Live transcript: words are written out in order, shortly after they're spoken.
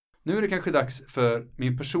Nu är det kanske dags för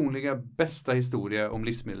min personliga bästa historia om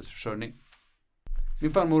livsmedelsförsörjning.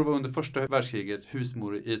 Min farmor var under första världskriget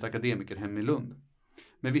husmor i ett akademikerhem i Lund,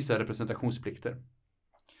 med vissa representationsplikter.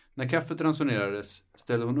 När kaffet ransonerades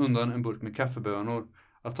ställde hon undan en burk med kaffebönor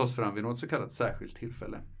att tas fram vid något så kallat särskilt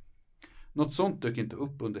tillfälle. Något sånt dök inte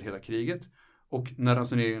upp under hela kriget, och när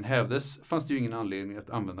ransoneringen hävdes fanns det ju ingen anledning att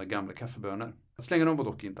använda gamla kaffebönor. Att slänga dem var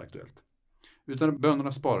dock inte aktuellt, utan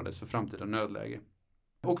bönorna sparades för framtida nödläge.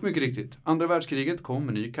 Och mycket riktigt, andra världskriget kom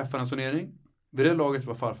med ny kafferansonering. Vid det laget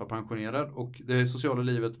var farfar pensionerad och det sociala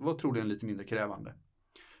livet var troligen lite mindre krävande.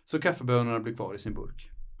 Så kaffebönorna blev kvar i sin burk.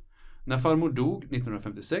 När farmor dog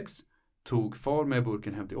 1956 tog far med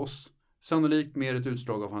burken hem till oss. Sannolikt mer ett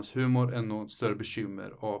utslag av hans humor än något större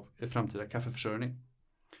bekymmer av framtida kaffeförsörjning.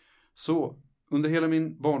 Så, under hela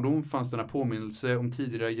min barndom fanns denna påminnelse om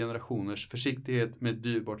tidigare generationers försiktighet med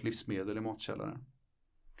dyrbart livsmedel i matkällaren.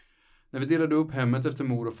 När vi delade upp hemmet efter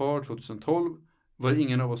mor och far 2012 var det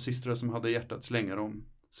ingen av oss systrar som hade hjärtat slänga dem,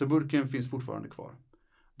 så burken finns fortfarande kvar.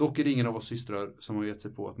 Dock är det ingen av oss systrar som har gett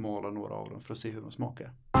sig på att mala några av dem för att se hur de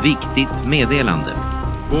smakar. Viktigt meddelande.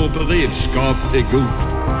 Vår beredskap är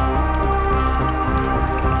god.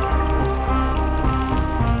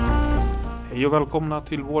 Hej och välkomna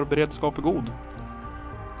till Vår beredskap är god.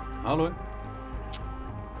 Hallå.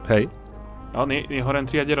 Hej. Ja, ni har en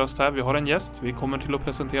tredje röst här. Vi har en gäst. Vi kommer till att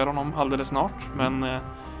presentera honom alldeles snart. Men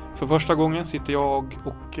för första gången sitter jag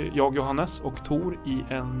Johannes och Tor i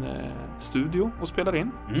en studio och spelar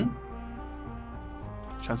in.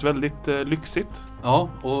 Känns väldigt lyxigt. Ja,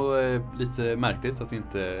 och lite märkligt att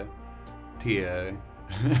inte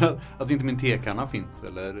att inte min tekanna finns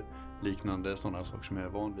eller liknande sådana saker som jag är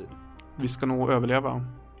van vid. Vi ska nog överleva.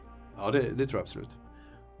 Ja, det tror jag absolut.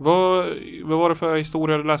 Vad var det för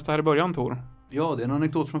historia du läste här i början, Tor? Ja, det är en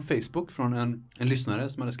anekdot från Facebook från en lyssnare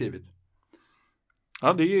som hade skrivit.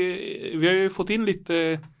 Ja, vi har ju fått in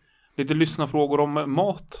lite lyssnarfrågor om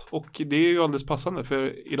mat, och det är ju alldeles passande,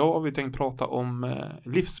 för idag har vi tänkt prata om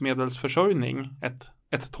livsmedelsförsörjning,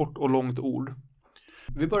 ett torrt och långt ord.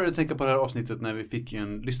 Vi började tänka på det här avsnittet när vi fick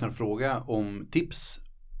en lyssnarfråga om tips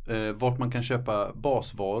vart man kan köpa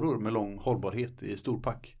basvaror med lång hållbarhet i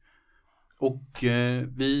storpack. Och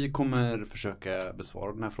vi kommer försöka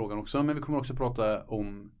besvara den här frågan också, men vi kommer också prata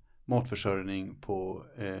om matförsörjning på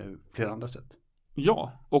flera andra sätt.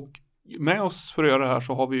 Ja, och med oss för att göra det här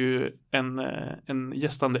så har vi ju en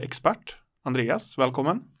gästande expert. Andreas,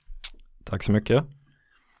 välkommen. Tack så mycket.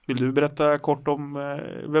 Vill du berätta kort om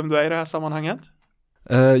vem du är i det här sammanhanget?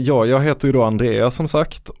 Ja, jag heter ju då Andreas som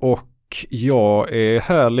sagt, och jag är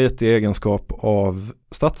här lite i egenskap av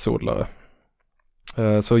stadsodlare.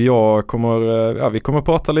 Så vi kommer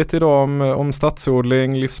prata lite idag om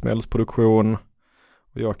stadsodling, livsmedelsproduktion,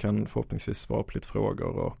 och jag kan förhoppningsvis svara på lite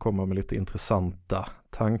frågor och komma med lite intressanta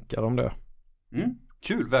tankar om det.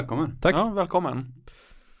 Kul, välkommen. Tack. Ja, välkommen.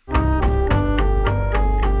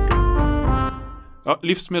 Ja,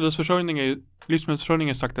 livsmedelsförsörjning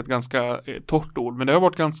är sagt ett ganska torrt ord, men det har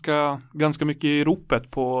varit ganska mycket i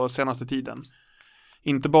ropet på senaste tiden.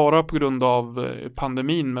 Inte bara på grund av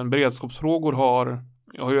pandemin, men beredskapsfrågor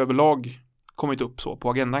har ju överlag kommit upp så på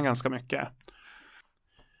agendan ganska mycket.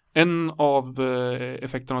 En av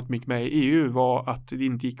effekterna att gick med i EU var att det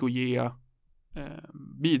inte gick att ge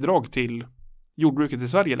bidrag till jordbruket i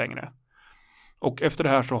Sverige längre. Och efter det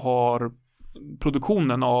här så har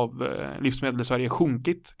produktionen av livsmedel i Sverige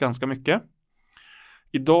sjunkit ganska mycket.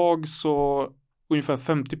 Idag så ungefär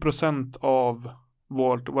 50% av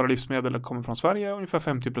våra livsmedel kommer från Sverige och ungefär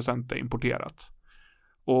 50% är importerat.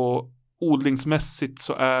 Och odlingsmässigt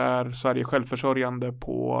så är Sverige självförsörjande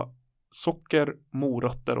på socker,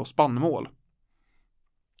 morötter och spannmål.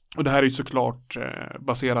 Och det här är ju såklart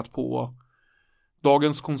baserat på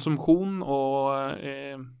dagens konsumtion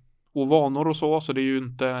och vanor och så det är ju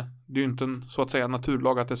inte en så att säga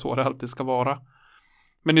naturlag att det är så det alltid ska vara.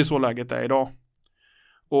 Men det är så läget är idag.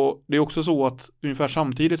 Och det är också så att ungefär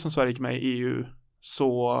samtidigt som Sverige gick med i EU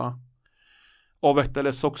så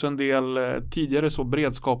avvecklades också en del tidigare så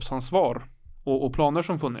beredskapsansvar och planer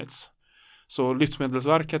som funnits. Så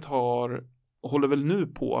Livsmedelsverket håller väl nu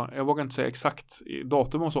på, jag vågar inte säga exakt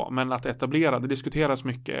datum och så, men att etablera, det diskuteras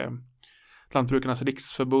mycket. Lantbrukarnas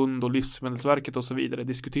riksförbund och Livsmedelsverket och så vidare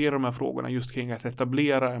diskuterar de här frågorna just kring att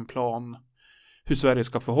etablera en plan hur Sverige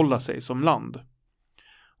ska förhålla sig som land.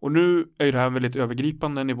 Och nu är det här en väldigt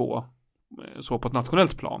övergripande nivå så på ett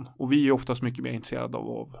nationellt plan, och vi är oftast mycket mer intresserade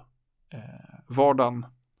av vardagen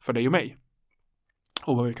för dig och mig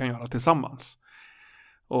och vad vi kan göra tillsammans.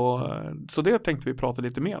 Och så det tänkte vi prata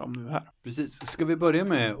lite mer om nu här. Precis. Ska vi börja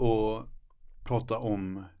med att prata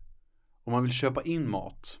om man vill köpa in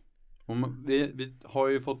mat, Vi har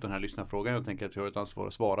ju fått den här lyssnarfrågan. Jag tänker att vi har ett ansvar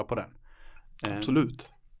att svara på den. Absolut.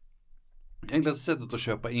 Enklaste sättet att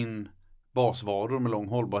köpa in basvaror med lång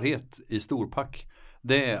hållbarhet i storpack,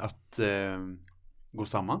 det är att gå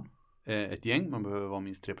samman. Ett gäng, man behöver vara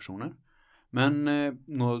minst 3 personer. Men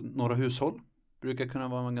några hushåll brukar kunna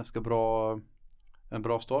vara en ganska en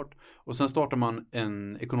bra start. Och sen startar man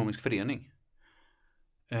en ekonomisk förening.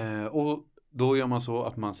 Och då gör man så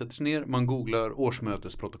att man sätter sig ner, man googlar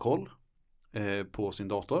årsmötesprotokoll på sin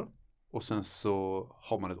dator. Och sen så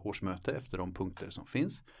har man ett årsmöte efter de punkter som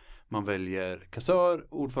finns. Man väljer kassör,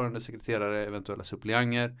 ordförande, sekreterare, eventuella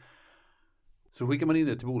suppleanter. Så skickar man in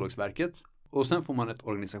det till Bolagsverket. Och sen får man ett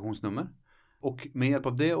organisationsnummer. Och med hjälp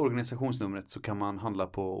av det organisationsnumret så kan man handla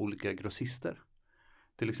på olika grossister.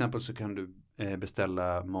 Till exempel så kan du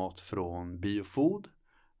beställa mat från Biofood.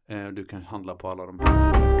 Du kan handla på alla de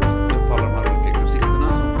här olika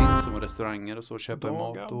grossisterna som finns, som restauranger och så, köper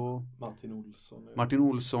mat och Martin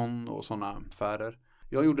Olsson och sådana affärer.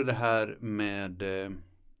 Jag gjorde det här med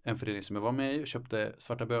en förening som jag var med i och köpte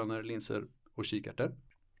svarta bönor, linser och kikärtor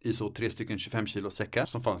i så 3 stycken 25 kilo säckar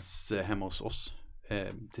som fanns hemma hos oss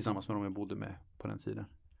tillsammans med de jag bodde med på den tiden.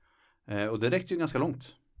 Och det räckte ju ganska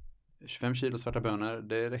långt. 25 kilo svarta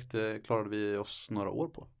bönor, klarade vi oss några år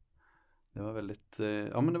på. Det var väldigt,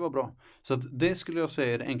 men det var bra. Så att det skulle jag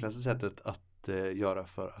säga är det enklaste sättet att göra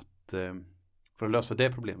för att lösa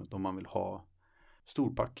det problemet om man vill ha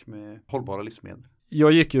storpack med hållbara livsmedel.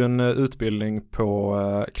 Jag gick ju en utbildning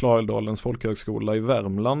på Klarälvdalens folkhögskola i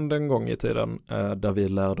Värmland en gång i tiden där vi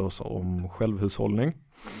lärde oss om självhushållning.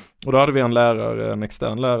 Och då hade vi en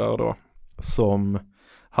extern lärare då, som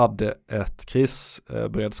hade ett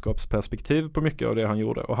krisberedskapsperspektiv på mycket av det han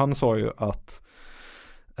gjorde. Och han sa ju att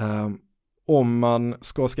om man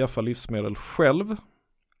ska skaffa livsmedel själv,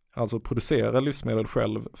 alltså producera livsmedel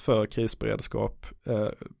själv för krisberedskap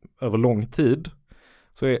över lång tid,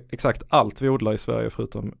 så är exakt allt vi odlar i Sverige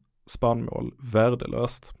förutom spannmål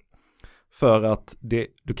värdelöst. För att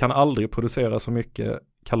du kan aldrig producera så mycket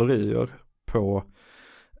kalorier på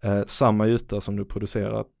samma yta som du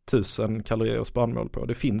producerar 1000 kalorier spannmål på.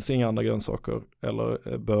 Det finns inga andra grönsaker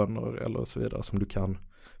eller bönor eller så vidare som du kan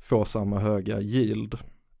få samma höga yield.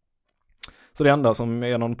 Så det enda som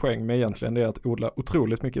är någon poäng med egentligen är att odla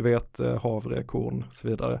otroligt mycket vete, havre, korn och så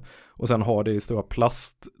vidare. Och sen ha det i stora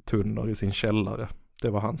plasttunnor i sin källare. Det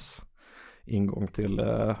var hans ingång till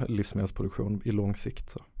livsmedelsproduktion i lång sikt.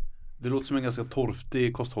 Så. Det låter som en ganska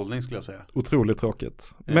torftig kosthållning skulle jag säga. Otroligt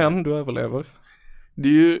tråkigt. Men du överlever. Det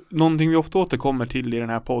är ju någonting vi ofta återkommer till i den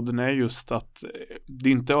här podden är just att det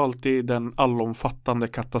är inte alltid den allomfattande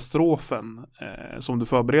katastrofen som du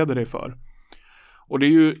förbereder dig för. Och det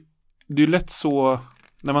är lätt så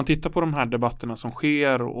när man tittar på de här debatterna som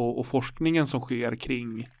sker och forskningen som sker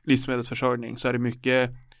kring livsmedelsförsörjning, så är det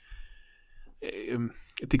mycket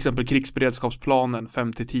till exempel krigsberedskapsplanen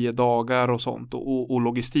 5-10 dagar och sånt och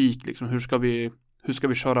logistik liksom, hur ska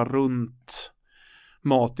vi köra runt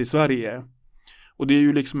mat i Sverige. Och det är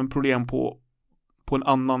ju liksom en problem på en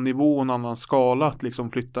annan nivå, en annan skala att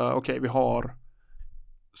liksom flytta, vi har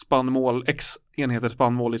X enheter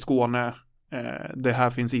spannmål i Skåne, det här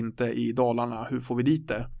finns inte i Dalarna, hur får vi dit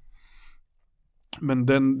det? Men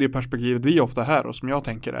det perspektivet vi ofta här och som jag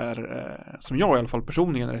tänker är, som jag i alla fall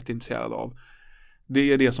personligen är rätt intresserad av, det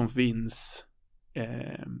är det som finns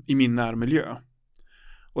i min närmiljö.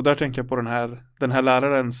 Och där tänker jag på den här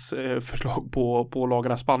lärarens förslag på att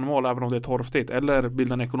lagra spannmål, även om det är torftigt, eller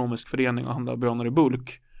bilda en ekonomisk förening och handla bönor i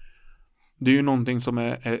bulk. Det är ju någonting som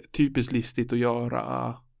är typiskt listigt att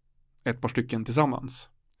göra ett par stycken tillsammans.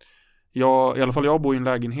 I alla fall jag bor i en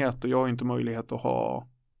lägenhet och jag har inte möjlighet att ha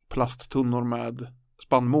plasttunnor med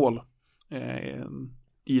spannmål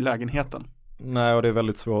i lägenheten. Nej, och det är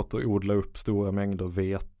väldigt svårt att odla upp stora mängder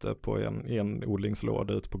vete på en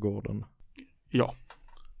odlingslåda ute på gården. Ja.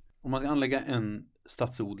 Om man ska anlägga en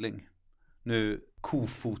stadsodling, nu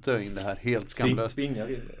kofotar jag in det här helt skamlöst.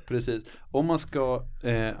 Tvingar in det. Precis. Om man ska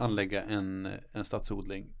anlägga en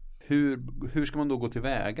stadsodling, hur ska man då gå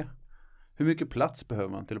tillväga? Hur mycket plats behöver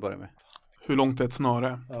man till att börja med? Hur långt är ett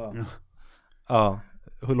snöre? Ja,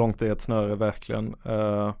 hur långt är ett snöre verkligen?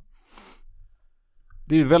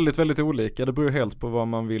 Det är ju väldigt, väldigt olika. Det beror helt på vad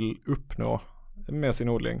man vill uppnå med sin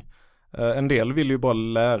odling. En del vill ju bara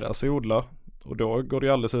lära sig odla. Och då går det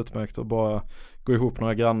ju alldeles utmärkt att bara gå ihop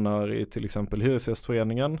några grannar i till exempel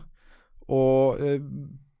hyresgästföreningen och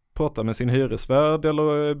prata med sin hyresvärd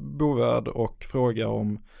eller bovärd och fråga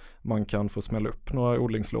om man kan få smälla upp några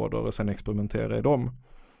odlingslådor och sen experimentera i dem.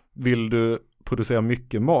 Vill du producera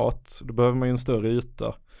mycket mat, då behöver man ju en större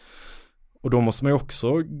yta. Och då måste man ju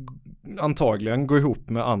också antagligen gå ihop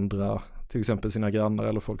med andra till exempel sina grannar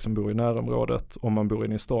eller folk som bor i närområdet om man bor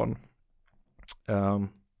inne i stan.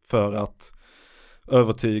 För att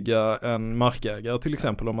övertyga en markägare till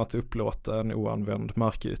exempel om att upplåta en oanvänd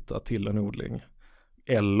markyta till en odling.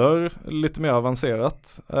 Eller lite mer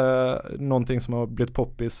avancerat, någonting som har blivit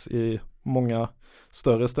poppis i många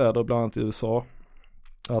större städer, bland annat i USA,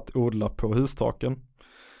 att odla på hustaken.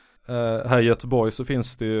 Här i Göteborg så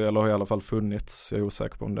finns det ju, eller har i alla fall funnits, jag är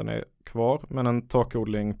osäker på om den är kvar, men en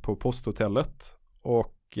takodling på Posthotellet,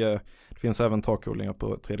 och det finns även takodlingar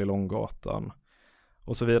på Tredje Långgatan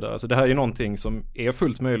och så vidare. Så det här är ju någonting som är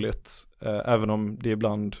fullt möjligt, även om det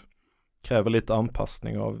ibland kräver lite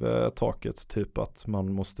anpassning av taket, typ att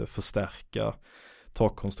man måste förstärka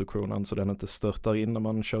takkonstruktionen så den inte störtar in när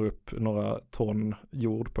man kör upp några ton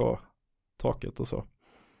jord på taket och så.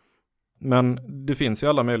 Men det finns ju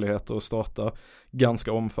alla möjligheter att starta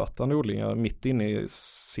ganska omfattande odlingar mitt inne i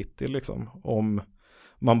city liksom, om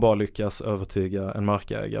man bara lyckas övertyga en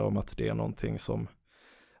markägare om att det är någonting som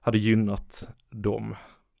hade gynnat dem.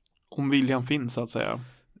 Om viljan finns så att säga.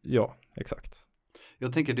 Ja, exakt.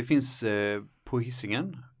 Jag tänker det finns på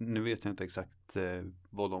Hisingen, nu vet jag inte exakt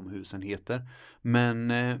vad de husen heter, men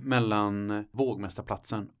mellan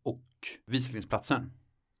Vågmästarplatsen och Vislingsplatsen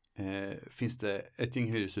finns det ett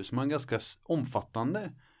gäng hyreshus som har en ganska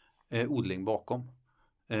omfattande odling bakom.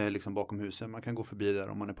 Liksom bakom husen. Man kan gå förbi där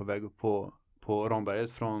om man är på väg upp på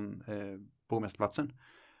Ramberget från Vågmästarplatsen.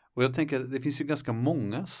 Och jag tänker det finns ju ganska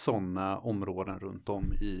många sådana områden runt om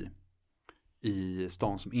i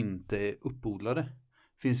stan som inte är uppodlade.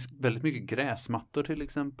 Det finns väldigt mycket gräsmattor till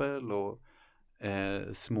exempel och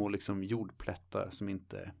små liksom jordplättar som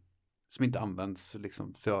inte används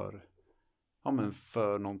liksom för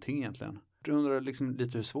någonting egentligen. Jag undrar liksom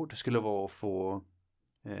lite hur svårt det skulle vara att få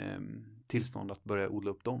tillstånd att börja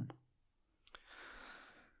odla upp dem.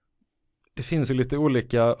 Det finns ju lite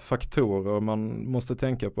olika faktorer man måste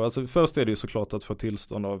tänka på. Alltså först är det ju såklart att få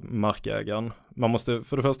tillstånd av markägaren. Man måste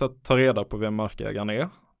för det första ta reda på vem markägaren är.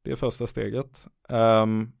 Det är första steget.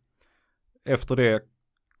 Efter det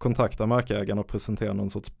kontakta markägaren och presentera någon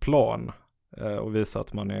sorts plan och visa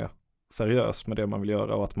att man är seriös med det man vill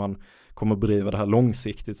göra och att man kommer bedriva det här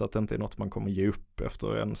långsiktigt, att det inte är något man kommer ge upp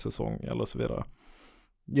efter en säsong eller så vidare.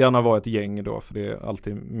 Gärna vara ett gäng då, för det är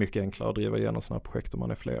alltid mycket enklare att driva igenom sådana här projekt om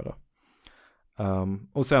man är flera.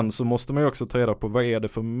 Och sen så måste man ju också ta reda på vad är det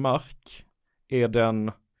för mark? Är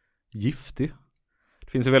den giftig?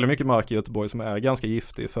 Det finns ju väldigt mycket mark i Göteborg som är ganska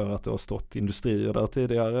giftig för att det har stått industrier där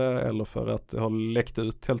tidigare eller för att det har läckt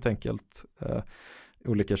ut helt enkelt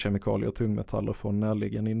olika kemikalier och tungmetaller från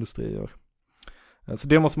närliggande industrier. Så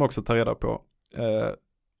det måste man också ta reda på.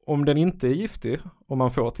 Om den inte är giftig, om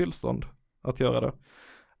man får tillstånd att göra det,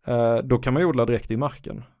 då kan man odla direkt i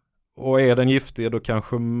marken. Och är den giftig, då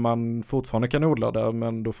kanske man fortfarande kan odla där,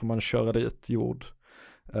 men då får man köra dit jord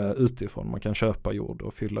utifrån. Man kan köpa jord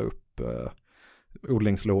och fylla upp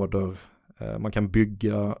odlingslådor. Man kan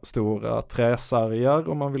bygga stora träsargar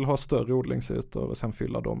om man vill ha större odlingsytor och sen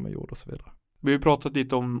fylla dem med jord och så vidare. Vi har pratat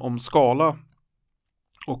lite om skala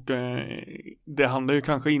och det handlar ju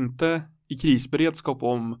kanske inte i krisberedskap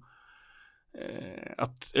om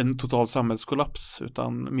att en total samhällskollaps,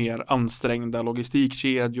 utan mer ansträngda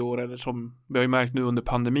logistikkedjor, eller som vi har ju märkt nu under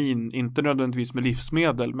pandemin, inte nödvändigtvis med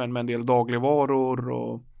livsmedel men med en del dagligvaror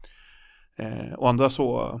och andra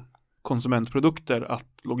så konsumentprodukter, att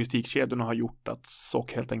logistikkedjorna har gjort att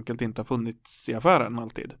sock helt enkelt inte har funnits i affären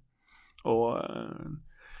alltid. Och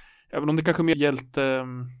även om det kanske mer gällt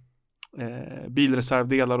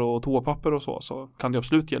bilreservdelar och toapapper och så kan det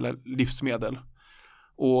absolut gälla livsmedel.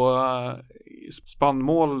 Och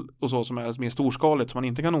spannmål och så som är mer storskaligt som man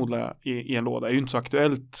inte kan odla i en låda är ju inte så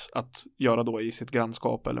aktuellt att göra då i sitt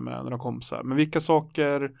grannskap eller med några kompisar. Men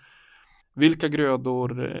vilka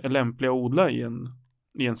grödor är lämpliga att odla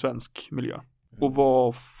i en svensk miljö? Och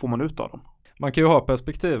vad får man ut av dem? Man kan ju ha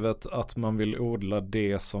perspektivet att man vill odla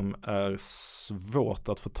det som är svårt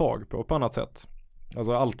att få tag på annat sätt.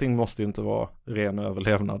 Alltså allting måste ju inte vara ren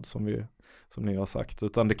överlevnad som ni har sagt,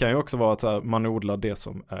 utan det kan ju också vara att så här, man odlar det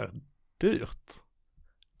som är dyrt.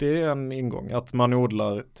 Det är en ingång, att man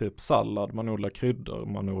odlar typ sallad, man odlar kryddor,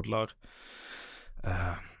 man odlar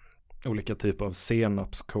olika typer av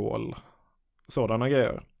senapskål, sådana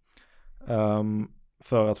grejer.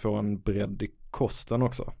 För att få en bredd i kosten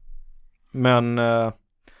också. Men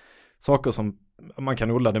saker som man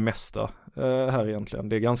kan odla det mesta här egentligen.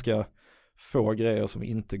 Det är ganska få grejer som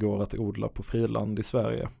inte går att odla på friland i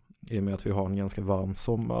Sverige, i och med att vi har en ganska varm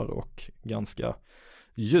sommar och ganska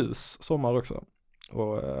ljus sommar också.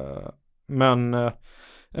 Men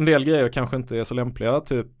en del grejer kanske inte är så lämpliga.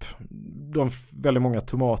 Typ väldigt många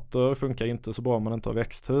tomater funkar inte så bra om man inte har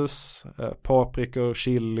växthus. Paprikor,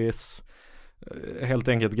 chilis, helt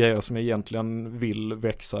enkelt grejer som egentligen vill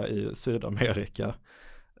växa i Sydamerika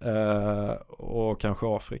och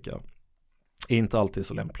kanske Afrika. Är inte alltid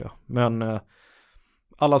så lämpliga. Men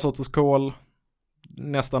alla sorters kål,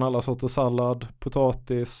 nästan alla sorters sallad,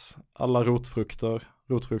 potatis, alla rotfrukter.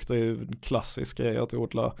 Rotfrukter är ju en klassisk grej att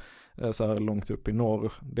odla så här långt upp i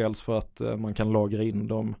norr. Dels för att man kan lagra in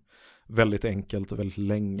dem väldigt enkelt och väldigt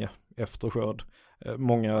länge efter skörd.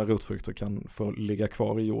 Många rotfrukter kan få ligga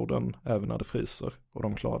kvar i jorden även när det fryser och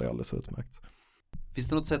de klarar det alldeles utmärkt. Finns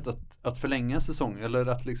det något sätt att förlänga säsong eller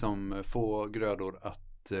att liksom få grödor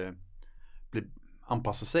att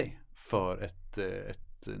anpassa sig för ett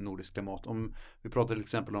nordiskt klimat? Om vi pratar till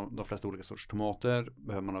exempel om de flesta olika sorts tomater,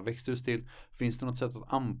 behöver man ha växthus till. Finns det något sätt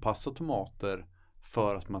att anpassa tomater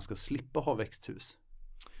för att man ska slippa ha växthus?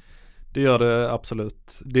 Det gör det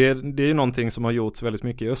absolut. Det är någonting som har gjorts väldigt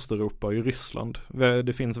mycket i Östeuropa och i Ryssland.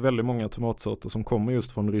 Det finns väldigt många tomatsorter som kommer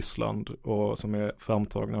just från Ryssland och som är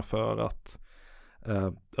framtagna för att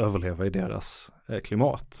överleva i deras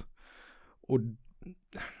klimat. Och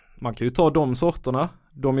man kan ju ta de sorterna.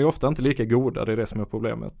 De är ofta inte lika goda, det är det som är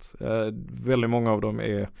problemet. Väldigt många av dem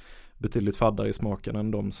är betydligt faddare i smaken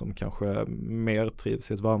än de som kanske mer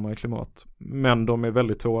trivs i ett varmare klimat. Men de är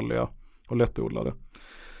väldigt tåliga och lättodlade.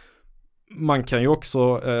 Man kan ju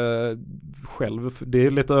också själv, det är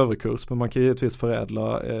lite överkurs, men man kan ju givetvis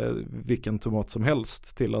förädla vilken tomat som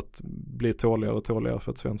helst till att bli tåligare och tåligare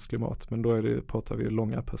för ett svenskt klimat. Men då pratar vi ju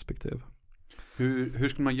långa perspektiv. Hur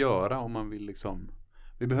ska man göra om man vill liksom...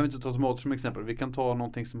 Vi behöver inte ta tomater som exempel. Vi kan ta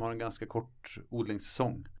någonting som har en ganska kort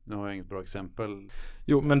odlingssäsong. Nu har jag inget bra exempel.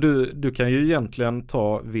 Jo, men du kan ju egentligen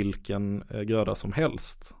ta vilken gröda som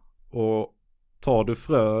helst. Och tar du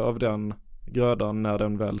frö av den grödan när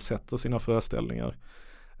den väl sätter sina fröställningar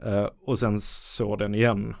och sen så den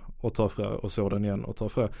igen och tar frö och så den igen och tar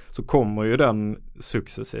frö, så kommer ju den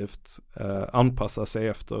successivt anpassa sig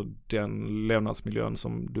efter den levnadsmiljön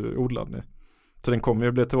som du odlar i. Så den kommer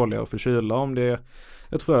ju bli tåligare för kyla. Om det är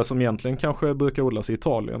ett frö som egentligen kanske brukar odlas i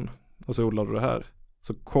Italien och så odlar du det här,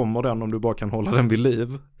 så kommer den, om du bara kan hålla den vid liv,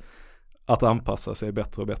 att anpassa sig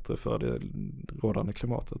bättre och bättre för det rådande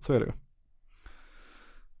klimatet. Så är det ju.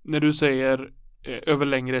 När du säger över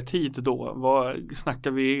längre tid då, vad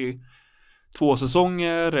snackar vi, 2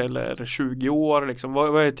 säsonger eller 20 år liksom?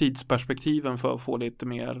 Vad är tidsperspektiven för att få lite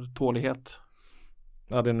mer tålighet?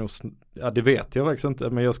 Ja, det vet jag faktiskt inte,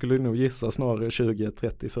 men jag skulle nog gissa snarare 20,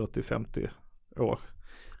 30, 40, 50 år.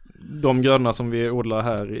 De grödorna som vi odlar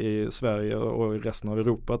här i Sverige och i resten av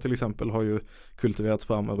Europa till exempel har ju kultiverats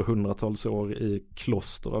fram över hundratals år i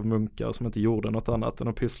kloster av munkar som inte gjorde något annat än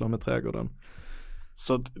att pyssla med trädgården.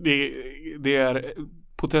 Så det är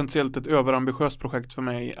potentiellt ett överambitiöst projekt för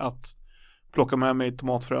mig att plocka med mig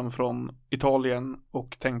tomatfrön från Italien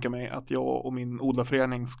och tänka mig att jag och min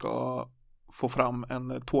odlarförening ska få fram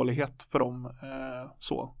en tålighet för dem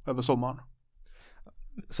så över sommaren.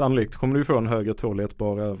 Sannolikt kommer du få en högre tålighet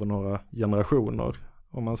bara över några generationer,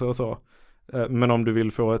 om man säger så. Men om du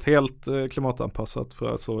vill få ett helt klimatanpassat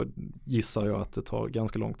frö så gissar jag att det tar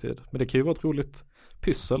ganska lång tid. Men det kan ju vara ett roligt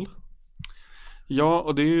pyssel. Ja,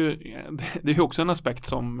 och det är ju också en aspekt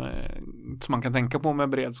som man kan tänka på med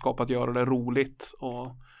beredskap, att göra det roligt.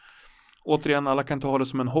 Och återigen, alla kan inte ha det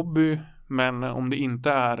som en hobby, men om det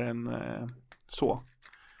inte är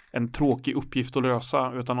en tråkig uppgift att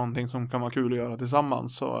lösa utan någonting som kan vara kul att göra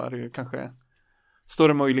tillsammans, så är det ju kanske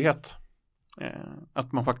större möjlighet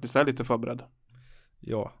att man faktiskt är lite förberedd.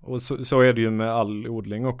 Ja, och så är det ju med all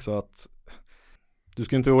odling också, att du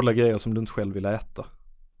ska inte odla grejer som du inte själv vill äta.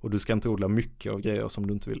 Och du ska inte odla mycket av grejer som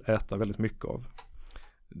du inte vill äta väldigt mycket av.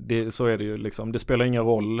 Så är det ju liksom. Det spelar ingen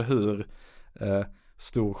roll hur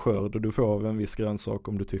stor skörd du får av en viss grönsak,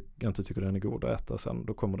 om du inte tycker den är god att äta sen.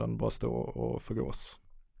 Då kommer den bara stå och förgås.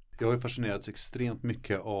 Jag har ju fascinerats extremt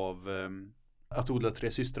mycket av att odla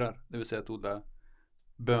 3 systrar. Det vill säga att odla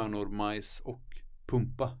bönor, majs och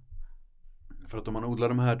pumpa. För att om man odlar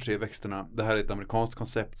de här 3 växterna, det här är ett amerikanskt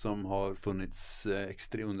koncept som har funnits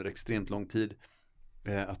under extremt lång tid.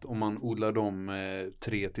 Att om man odlar de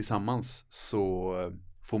 3 tillsammans så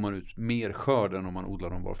får man ut mer skörd än om man odlar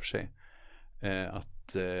dem var för sig.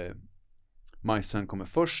 Att majsen kommer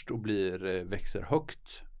först och växer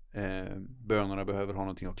högt. Bönorna behöver ha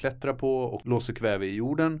någonting att klättra på och låser kväve i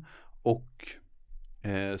jorden. Och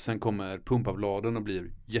sen kommer pumpabladen och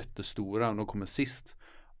blir jättestora. De kommer sist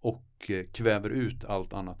och kväver ut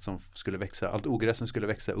allt annat som skulle växa. Allt ogräs som skulle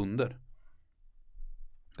växa under.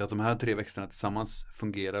 Att de här 3 växterna tillsammans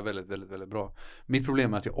fungerar väldigt, väldigt, väldigt bra. Mitt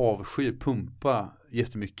problem är att jag avskyr pumpa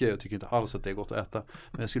jättemycket. Jag tycker inte alls att det är gott att äta.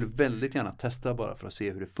 Men jag skulle väldigt gärna testa bara för att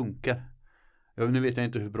se hur det funkar. Nu vet jag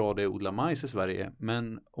inte hur bra det är att odla majs i Sverige.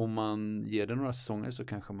 Men om man ger det några säsonger så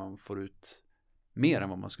kanske man får ut mer än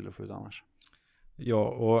vad man skulle få ut annars. Ja,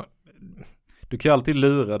 och du kan ju alltid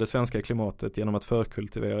lura det svenska klimatet genom att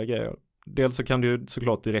förkultivera grejer. Dels så kan du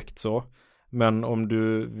såklart direkt så. Men om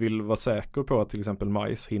du vill vara säker på att till exempel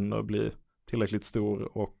majs hinner bli tillräckligt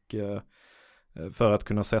stor och för att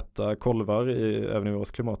kunna sätta kolvar även i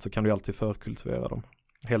vårt klimat så kan du alltid förkultivera dem.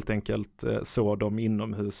 Helt enkelt så dem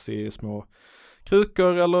inomhus i små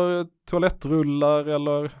krukor eller toalettrullar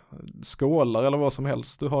eller skålar eller vad som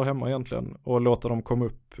helst du har hemma egentligen och låta dem komma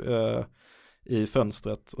upp i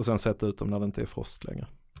fönstret och sen sätta ut dem när det inte är frost längre.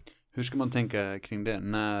 Hur ska man tänka kring det?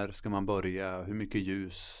 När ska man börja? Hur mycket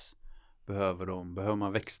ljus behöver de? Behöver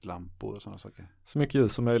man växtlampor och sådana saker? Så mycket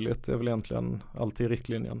ljus som möjligt är väl egentligen alltid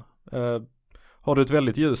riktlinjen. Har du ett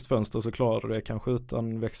väldigt ljust fönster så klarar du det kanske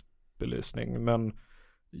utan växtbelysning. Men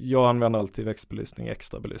jag använder alltid växtbelysning,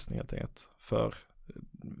 extra belysning helt enkelt. För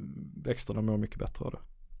växterna mår mycket bättre av det.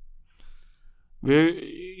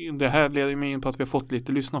 Det här leder mig in på att vi har fått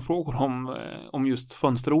lite lyssnarfrågor om just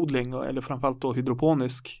fönsterodling eller framförallt då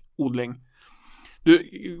hydroponisk odling.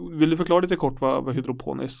 Vill du förklara lite kort vad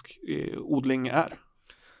hydroponisk odling är?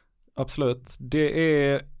 Absolut. Det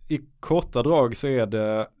är i korta drag så är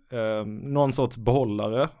det någon sorts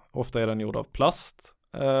behållare. Ofta är den gjord av plast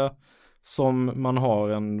som man har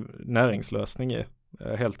en näringslösning i.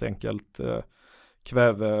 Helt enkelt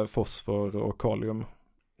kväve, fosfor och kalium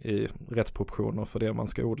i rätt proportioner för det man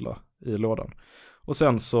ska odla i lådan. Och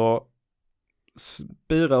sen så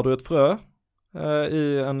spirar du ett frö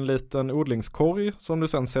i en liten odlingskorg som du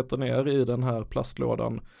sen sätter ner i den här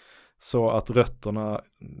plastlådan så att rötterna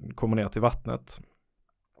kommer ner till vattnet.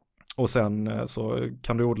 Och sen så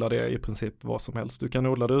kan du odla det i princip vad som helst. Du kan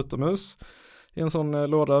odla det utomhus i en sån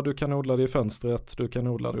låda, du kan odla det i fönstret, du kan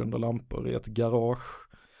odla det under lampor i ett garage.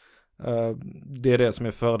 Det är det som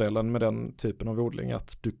är fördelen med den typen av odling,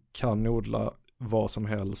 att du kan odla vad som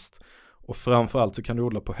helst och framförallt så kan du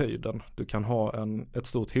odla på höjden. Du kan ha ett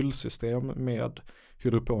stort hyllsystem med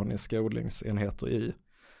hydroponiska odlingsenheter i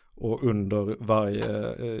och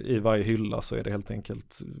i varje hylla så är det helt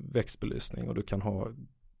enkelt växtbelysning och du kan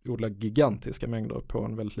odla gigantiska mängder på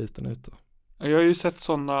en väldigt liten yta. Jag har ju sett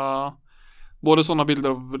både sådana bilder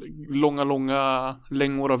av långa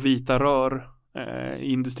längor av vita rör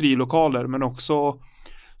i industrilokaler men också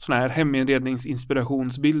sådana här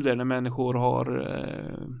heminredningsinspirationsbilder när människor har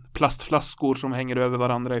plastflaskor som hänger över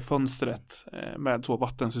varandra i fönstret med så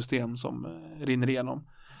vattensystem som rinner igenom.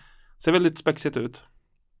 Ser väldigt spexigt ut.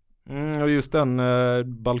 Och just den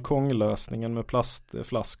balkonglösningen med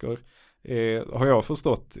plastflaskor har jag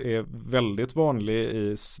förstått är väldigt vanlig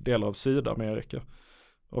i delar av Sydamerika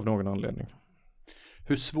av någon anledning.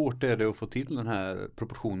 Hur svårt är det att få till den här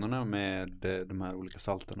proportionerna med de här olika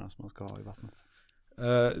salterna som man ska ha i vattnet?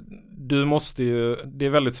 Det är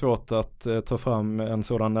väldigt svårt att ta fram en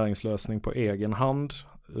sådan näringslösning på egen hand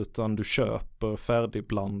utan du köper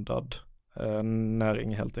färdigblandad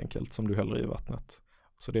näring helt enkelt som du häller i vattnet.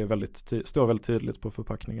 Så det är står väldigt tydligt på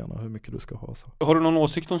förpackningarna hur mycket du ska ha. Så. Har du någon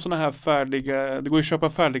åsikt om sådana här färdiga, det går ju att köpa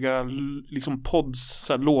färdiga liksom pods,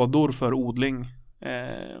 så här, lådor för odling.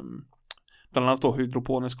 Bland annat då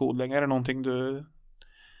hydroponisk odling. Är det någonting du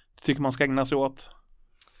tycker man ska ägna sig åt?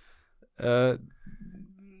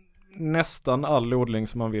 Nästan all odling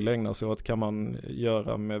som man vill ägna sig åt kan man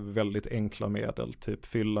göra med väldigt enkla medel. Typ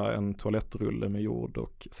fylla en toalettrulle med jord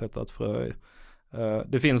och sätta ett frö i.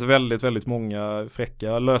 Det finns väldigt, väldigt många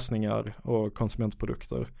fräcka lösningar och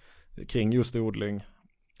konsumentprodukter kring just odling.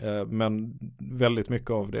 Men väldigt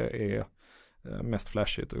mycket av det är mest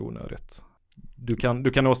flashigt och onödigt.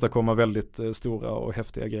 Du kan åstadkomma väldigt stora och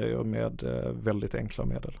häftiga grejer med väldigt enkla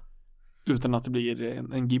medel. Utan att det blir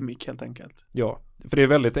en gimmick helt enkelt. Ja, för det är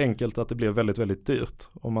väldigt enkelt att det blir väldigt, väldigt dyrt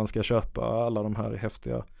om man ska köpa alla de här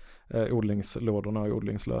häftiga odlingslådorna och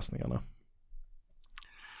odlingslösningarna.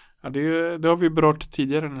 Ja, det har vi berört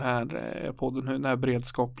tidigare i den här podden, hur när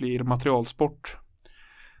beredskap blir materialsport.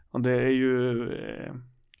 Och det är ju,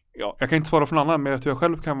 jag kan inte svara för någon annan, men jag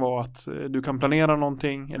själv kan vara att du kan planera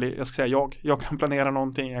någonting, eller jag ska säga jag kan planera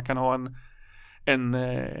någonting, jag kan ha en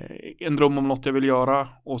dröm om något jag vill göra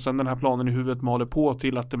och sen den här planen i huvudet maler på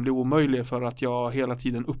till att den blir omöjlig för att jag hela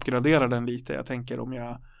tiden uppgraderar den lite. Jag tänker om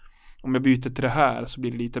jag byter till det här så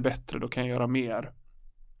blir det lite bättre, då kan jag göra mer.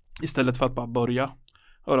 Istället för att bara börja.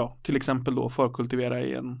 Och då, till exempel då förkultivera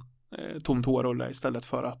i en tom toarulle istället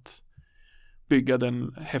för att bygga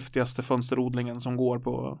den häftigaste fönsterodlingen som går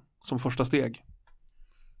på som första steg.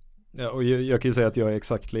 Ja, och jag kan ju säga att jag är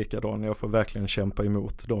exakt likadan. Jag får verkligen kämpa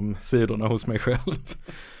emot de sidorna hos mig själv.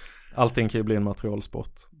 Allting kan ju bli en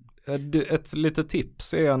materialsport. Ett litet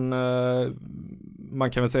tips är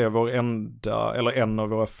man kan väl säga en av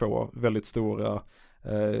våra få väldigt stora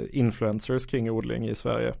influencers kring odling i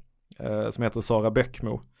Sverige som heter Sara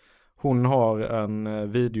Bäckmo. Hon har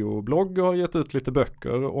en videoblogg och har gett ut lite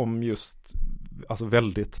böcker om just alltså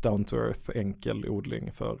väldigt down to earth enkel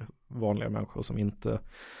odling för vanliga människor som inte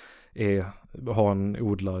har en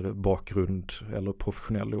odlarbakgrund eller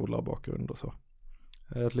professionell odlarbakgrund och så.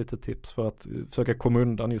 Ett litet tips för att försöka komma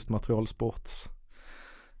undan just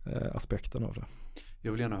materialsportsaspekten av det.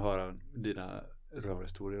 Jag vill gärna höra dina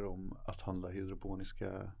rövarhistorier om att handla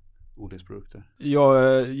hydroponiska odlingsprodukter.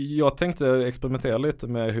 Jag tänkte experimentera lite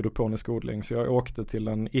med hydroponisk odling, så jag åkte till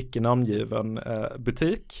en icke namngiven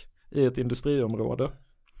butik i ett industriområde.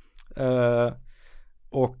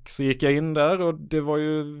 Och så gick jag in där och det var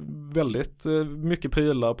ju väldigt mycket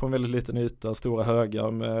prylar på en väldigt liten yta, stora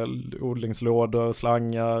högar med odlingslådor,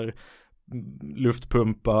 slangar,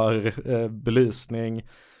 luftpumpar, belysning,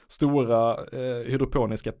 stora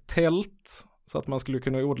hydroponiska tält så att man skulle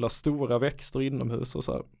kunna odla stora växter inomhus och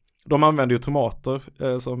så här. De använder ju tomater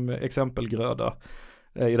som exempelgröda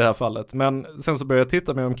i det här fallet, men sen så började jag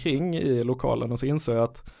titta mig omkring i lokalen och så insåg jag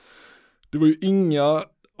att det var ju inga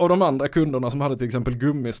av de andra kunderna som hade till exempel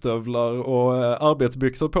gummistövlar och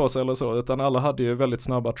arbetsbyxor på sig eller så, utan alla hade ju väldigt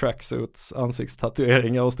snabba tracksuits,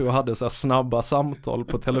 ansiktstatueringar och stod och hade så här snabba samtal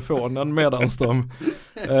på telefonen medan de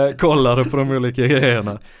kollade på de olika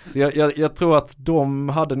grejerna. Så jag tror att de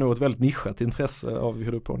hade nog ett väldigt nischat intresse av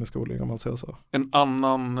hydroponisk odling, om man säger så. En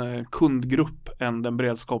annan kundgrupp än den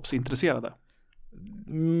beredskapsintresserade?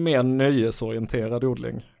 Mer nöjesorienterad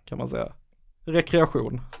odling kan man säga.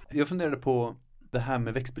 Rekreation. Jag funderade på det här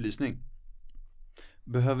med växtbelysning.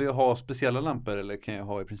 Behöver jag ha speciella lampor eller kan jag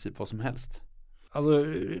ha i princip vad som helst? Alltså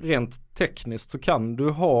rent tekniskt så kan du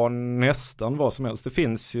ha nästan vad som helst. Det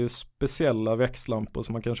finns ju speciella växtlampor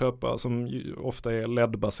som man kan köpa som ofta är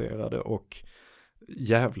LED-baserade och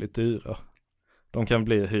jävligt dyra. De kan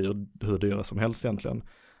bli hur dyra som helst egentligen.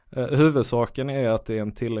 Huvudsaken är att det är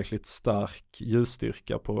en tillräckligt stark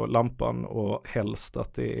ljusstyrka på lampan och helst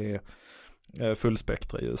att det är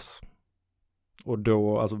fullspektraljus. Och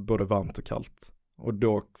då, alltså både varmt och kallt. Och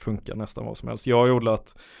då funkar nästan vad som helst. Jag har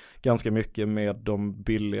odlat ganska mycket med de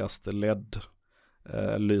billigaste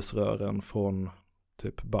LED-lysrören från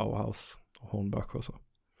typ Bauhaus och Hornbach och så.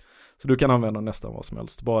 Så du kan använda nästan vad som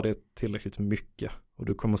helst. Bara det är tillräckligt mycket. Och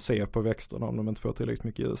du kommer se på växterna om de inte får tillräckligt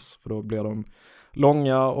mycket ljus. För då blir de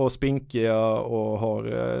långa och spinkiga och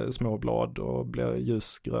har små blad och blir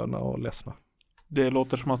ljusgröna och ledsna. Det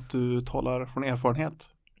låter som att du talar från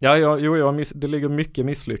erfarenhet. Det ligger mycket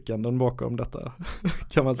misslyckanden bakom detta,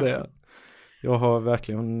 kan man säga. Jag har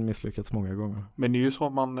verkligen misslyckats många gånger. Men det är ju så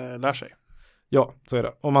man lär sig. Ja, så är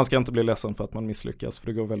det. Och man ska inte bli ledsen för att man misslyckas, för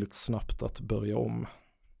det går väldigt snabbt att börja om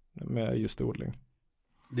med just odling.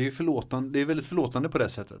 Det är ju förlåtande, det är väldigt förlåtande på det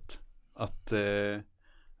sättet. Att,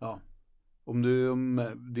 om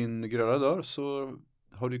din gröda dör så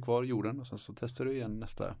har du kvar jorden och sen så testar du igen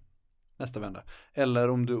nästa vända. Eller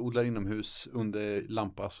om du odlar inomhus under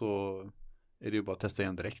lampa så är det ju bara att testa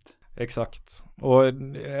igen direkt. Exakt. Och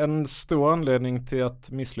en stor anledning till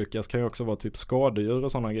att misslyckas kan ju också vara typ skadedjur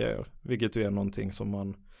och sådana grejer. Vilket ju är någonting som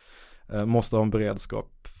man måste ha en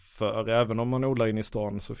beredskap för. Även om man odlar in i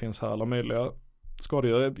stan så finns här alla möjliga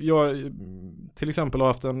skadedjur. Jag till exempel har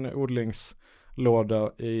haft en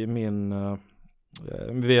odlingslåda i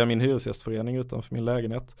via min hyresgästförening utanför min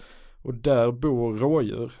lägenhet. Och där bor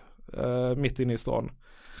rådjur mitt inne i stan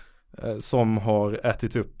som har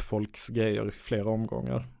ätit upp folks grejer i flera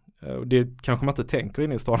omgångar. Och det kanske man inte tänker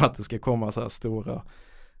in i stan att det ska komma så här stora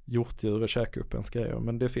hjortdjur och käka upp ens grejer,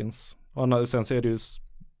 men det finns. Och sen så är det ju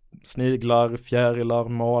sniglar, fjärilar,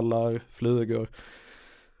 malar, flugor,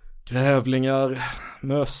 grävlingar,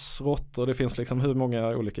 möss, råttor. Det finns liksom hur många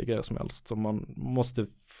olika grejer som helst som man måste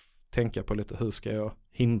tänka på lite. Hur ska jag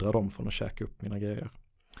hindra dem från att käka upp mina grejer?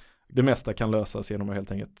 Det mesta kan lösas genom att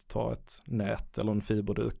helt enkelt ta ett nät eller en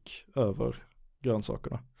fiberduk över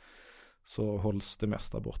grönsakerna. Så hålls det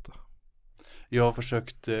mesta borta. Jag har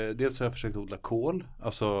försökt, dels har jag försökt odla kål,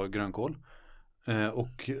 alltså grönkål.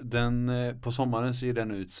 Och på sommaren ser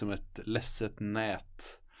den ut som ett ledset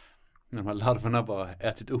nät. De här larverna bara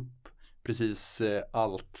ätit upp precis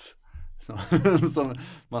allt som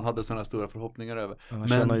man hade sådana stora förhoppningar över. Jag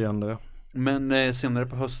känner igen det. Men senare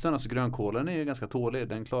på hösten, alltså grönkålen är ju ganska tålig.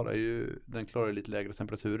 Den klarar lite lägre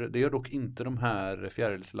temperaturer. Det gör dock inte de här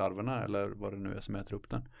fjärilslarverna eller vad det nu är som äter upp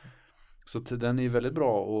den. Så den är väldigt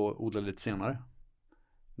bra att odla lite senare.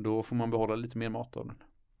 Då får man behålla lite mer mat av den.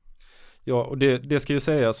 Ja, och det ska ju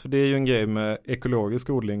sägas, för det är ju en grej med ekologisk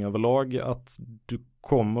odling överlag, att du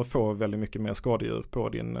kommer få väldigt mycket mer skadedjur på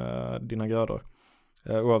dina grödor.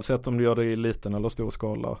 Oavsett om du gör det i liten eller stor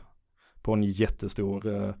skala på en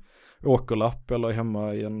jättestor åkerlapp eller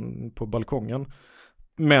hemma på balkongen.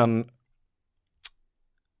 Men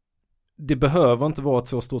det behöver inte vara ett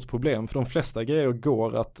så stort problem, för de flesta grejer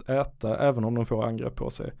går att äta även om de får angrepp på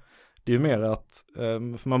sig. Det är ju mer att,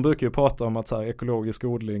 för man brukar ju prata om att så här, ekologisk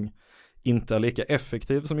odling inte är lika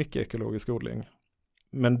effektiv som icke-ekologisk odling.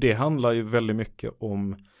 Men det handlar ju väldigt mycket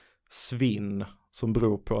om svinn som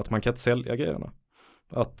beror på att man kan inte sälja grejerna.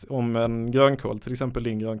 Att om en grönkål, till exempel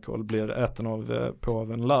din grönkål, blir äten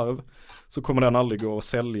av en larv, så kommer den aldrig gå att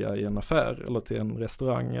sälja i en affär eller till en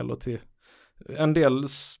restaurang eller till en del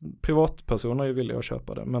privatpersoner är villiga att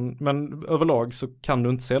köpa det. Men överlag så kan du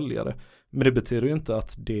inte sälja det. Men det betyder ju inte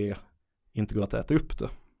att det inte går att äta upp det.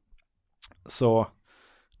 Så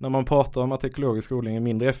när man pratar om att ekologisk odling är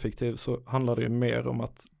mindre effektiv, så handlar det ju mer om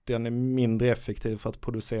att den är mindre effektiv för att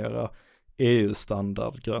producera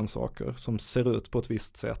EU-standard grönsaker som ser ut på ett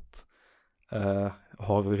visst sätt,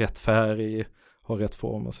 har rätt färg, har rätt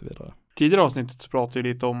form och så vidare. Tidigare avsnittet så pratade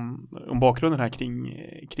vi lite om bakgrunden här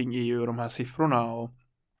kring EU och de här siffrorna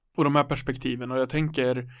och de här perspektiven, och jag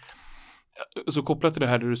tänker så kopplat till det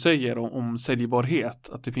här du säger om säljbarhet,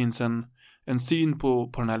 att det finns en syn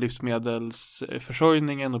på den här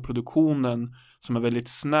livsmedelsförsörjningen och produktionen som är väldigt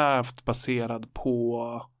snävt baserad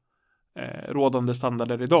på rådande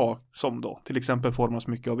standarder idag, som då till exempel formas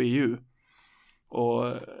mycket av EU. Och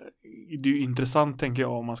det är ju intressant, tänker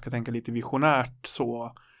jag, om man ska tänka lite visionärt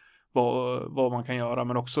så vad man kan göra,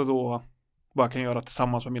 men också då vad jag kan göra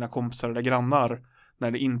tillsammans med mina kompisar eller grannar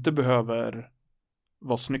när det inte behöver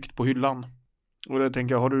vara snyggt på hyllan. Och då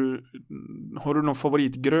tänker jag, har du någon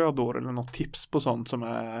favoritgrödor eller något tips på sånt som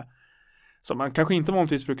man kanske inte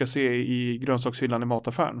vanligtvis brukar se i grönsakshyllan i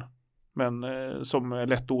mataffären, men som är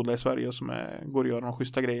lätt att odla i Sverige och som går att göra några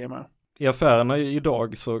schyssta grejer med? I affärerna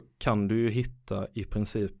idag så kan du ju hitta i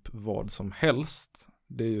princip vad som helst.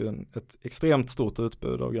 Det är ju ett extremt stort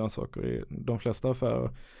utbud av grönsaker i de flesta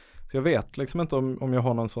affärer. Så jag vet liksom inte om jag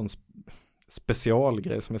har någon sån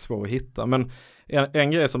specialgrej som är svår att hitta. Men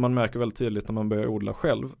en grej som man märker väldigt tydligt när man börjar odla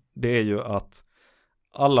själv, det är ju att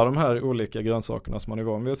alla de här olika grönsakerna som man är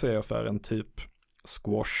van vid att se i affären, typ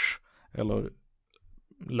squash eller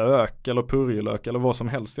lök eller purjolök eller vad som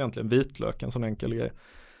helst egentligen, vitlök, en sån enkel grej.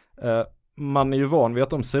 Man är ju van vid att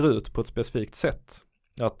de ser ut på ett specifikt sätt.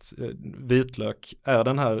 Att vitlök är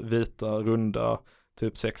den här vita, runda,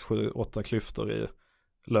 typ 6, 7, 8 klyftor i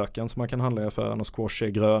löken som man kan handla i affären, och squash är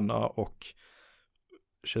gröna och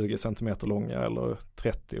 20 cm långa eller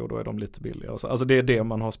 30, och då är de lite billigare. Alltså det är det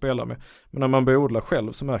man har spelat med. Men när man börjar odla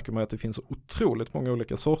själv så märker man att det finns otroligt många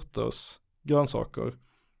olika sorters grönsaker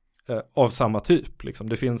av samma typ. Liksom.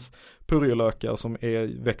 Det finns purjolökar som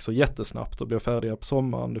växer jättesnabbt och blir färdiga på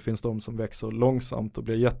sommaren. Det finns de som växer långsamt och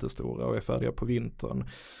blir jättestora och är färdiga på vintern.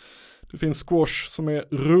 Det finns squash som är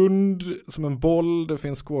rund som en boll. Det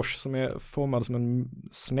finns squash som är formad som en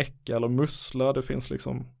snäcka eller mussla. Det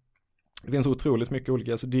finns otroligt mycket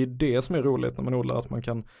olika. Så det är det som är roligt när man odlar, att man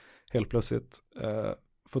kan helt plötsligt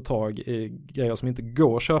få tag i grejer som inte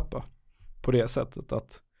går att köpa på det sättet,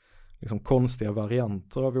 att liksom konstiga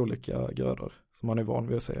varianter av olika grödor som man är van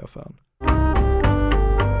vid att se i affären.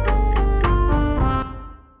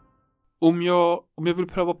 Om jag vill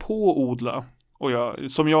pröva på att odla, och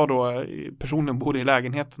jag då personligen bor i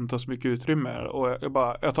lägenheten, tar så mycket utrymme, och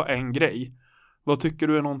jag tar en grej. Vad tycker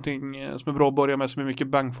du är någonting som är bra att börja med, som är mycket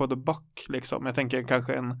bang for the buck liksom? Jag tänker jag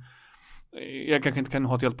kanske inte kan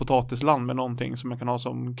ha ett helt potatisland, med någonting som jag kan ha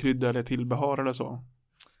som krydda eller tillbehör eller så.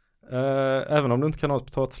 Även om du inte kan ha ett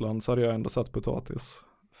potatisland så hade jag ändå satt potatis.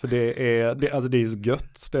 För det är så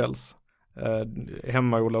gött dels.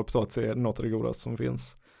 Hemmaodlad potatis är något av det godaste som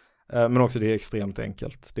finns. Men också det är extremt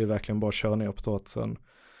enkelt. Det är verkligen bara att köra ner potatisen,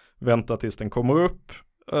 vänta tills den kommer upp,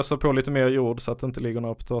 ösa på lite mer jord så att det inte ligger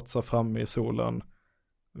några potatisar framme i solen,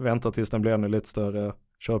 vänta tills den blir ännu lite större,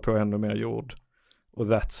 kör på ännu mer jord, och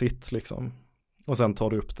that's it liksom. Och sen tar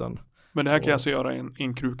du upp den. Men det här kan jag alltså göra i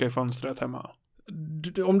en kruka i fönstret hemma?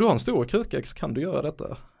 Om du har en stor kruka så kan du göra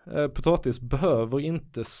detta. Potatis behöver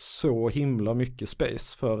inte så himla mycket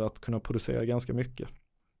space för att kunna producera ganska mycket.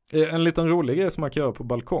 En liten rolig grej som man kan göra på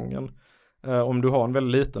balkongen, om du har en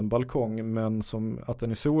väldigt liten balkong men som att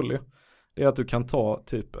den är solig, det är att du kan ta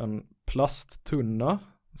typ en plasttunna,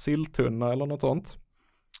 silltunna eller något sånt,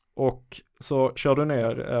 och så kör du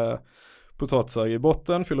ner potatisar i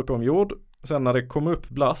botten, fyller på med jord. Sen när det kommer upp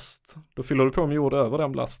blast, då fyller du på med jord över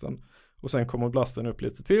den blasten, och sen kommer blasten upp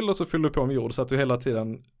lite till och så fyller du på med jord, så att du hela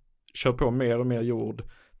tiden kör på mer och mer jord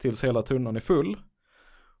tills hela tunnan är full.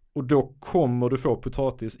 Och då kommer du få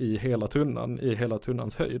potatis i hela tunnan, i hela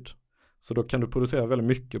tunnans höjd. Så då kan du producera väldigt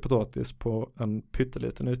mycket potatis på en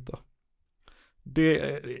pytteliten yta. Det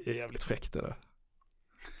är jävligt fräckt det där.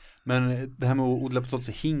 Men det här med att odla potatis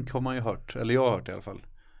i hink har man ju hört, eller jag har hört i alla fall.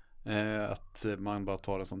 Att man bara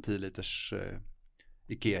tar en sån 10 liters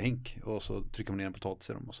Ikea-hink och så trycker man ner en potatis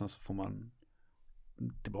i dem och sen så får man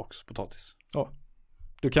tillbaks potatis. Ja,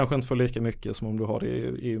 du kanske inte får lika mycket som om du har det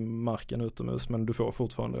i marken utomhus, men du får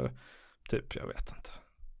fortfarande typ, jag vet inte,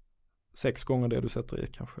 6 gånger det du sätter i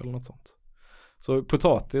kanske eller något sånt. Så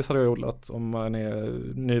potatis hade jag odlat om man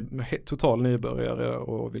är total nybörjare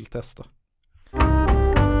och vill testa.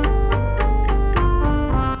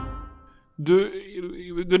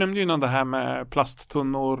 Du nämnde ju innan det här med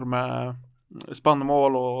plasttunnor, med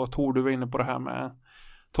spannmål och Tor, du var inne på det här med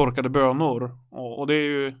torkade bönor. Och det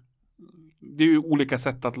är ju olika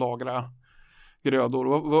sätt att lagra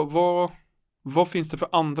grödor. Vad finns det för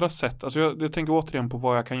andra sätt? Alltså jag tänker återigen på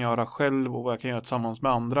vad jag kan göra själv och vad jag kan göra tillsammans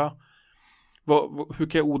med andra. Hur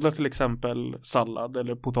kan jag odla till exempel sallad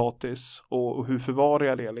eller potatis? Och hur förvarar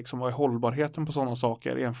jag det? Liksom, vad är hållbarheten på sådana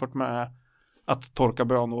saker jämfört med att torka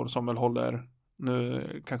bönor som väl håller, nu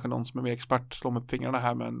kanske någon som är mer expert slår upp fingrarna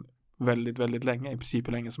här, men väldigt, väldigt länge, i princip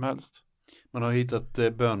hur länge som helst. Man har hittat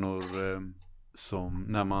bönor som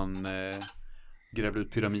när man grävde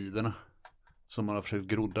ut pyramiderna som man har försökt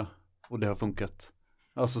grodda och det har funkat.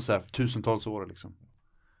 Alltså så här, tusentals år liksom.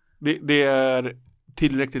 Det är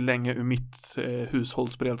tillräckligt länge ur mitt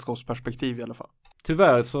hushållsberedskapsperspektiv i alla fall.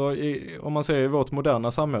 Tyvärr så, om man säger i vårt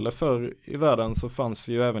moderna samhälle, förr i världen så fanns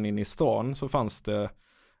ju även inne i stan så fanns det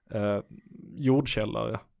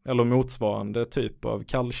jordkällare eller motsvarande typ av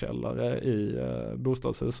kallkällare i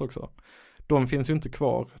bostadshus också. De finns ju inte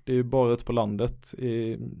kvar, det är ju bara ute på landet,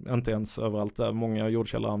 inte ens överallt där. Många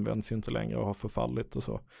jordkällare används ju inte längre och har förfallit och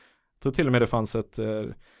så. Jag tror till och med det fanns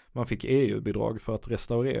man fick EU-bidrag för att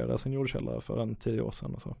restaurera sin jordkällare för 10 år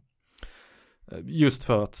sedan och så. Just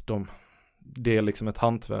för att det är liksom ett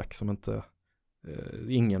hantverk som inte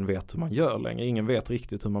ingen vet hur man gör längre. Ingen vet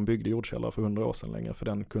riktigt hur man byggde jordkällare för 100 år sedan längre, för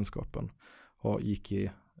den kunskapen gick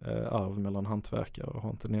i arv mellan hantverkare och har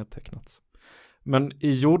inte nedtecknats. Men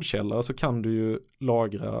i jordkällare så kan du ju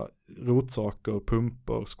lagra rotsaker,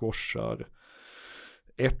 pumpor, squashar,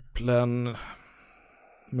 äpplen,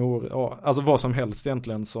 alltså vad som helst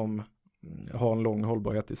egentligen som har en lång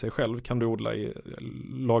hållbarhet i sig själv kan du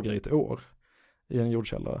lagra i ett år i en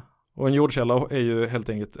jordkällare. Och en jordkällare är ju helt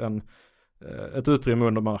enkelt ett utrymme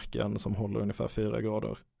under marken som håller ungefär 4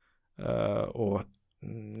 grader och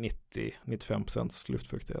 90-95%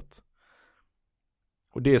 luftfuktighet.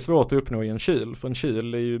 Och det är svårt att uppnå i en kyl, för en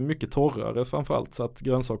kyl är ju mycket torrare framförallt, så att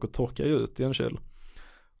grönsaker torkar ju ut i en kyl.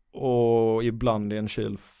 Och ibland är en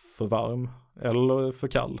kyl för varm eller för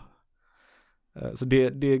kall. Så det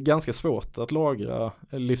är ganska svårt att lagra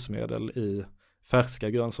livsmedel i färska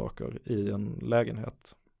grönsaker i en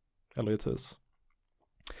lägenhet eller i ett hus.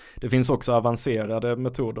 Det finns också avancerade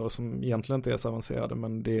metoder som egentligen inte är så avancerade,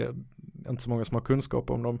 men det är inte så många som har kunskap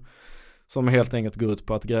om dem, som helt enkelt går ut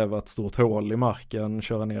på att gräva ett stort hål i marken,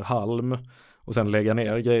 köra ner halm och sen lägga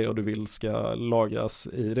ner grejer du vill ska lagras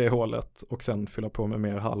i det hålet och sen fylla på med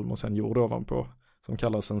mer halm och sen jord ovanpå, som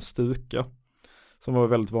kallas en stuka, som var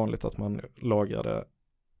väldigt vanligt att man lagrade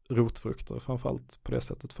rotfrukter framförallt på det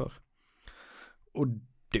sättet förr. Och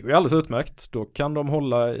det är alldeles utmärkt. Då kan de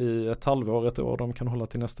hålla i ett halvår, ett år. De kan hålla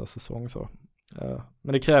till nästa säsong. Så.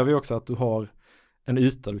 Men det kräver ju också att du har en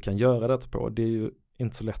yta du kan göra det på. Det är ju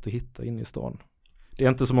inte så lätt att hitta inne i stan. Det är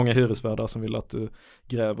inte så många hyresvärdar som vill att du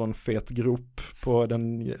gräver en fet grop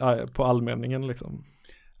på allmänningen liksom.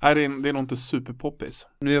 Nej, det är nog inte superpoppis.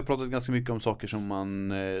 Nu har jag pratat ganska mycket om saker som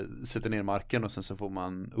man sätter ner i marken och sen så får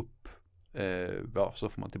man upp, så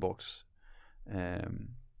får man tillbaks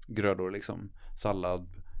grödor liksom, sallad,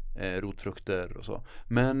 rotfrukter och så.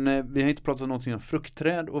 Men vi har inte pratat någonting om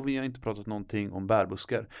fruktträd och vi har inte pratat någonting om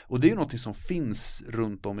bärbuskar. Och det är ju någonting som finns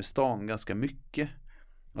runt om i stan ganska mycket.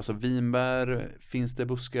 Alltså vinbär finns det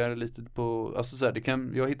buskar lite på, alltså så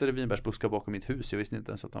här, jag hittade vinbärsbuskar bakom mitt hus, jag visste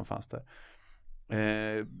inte ens att de fanns där.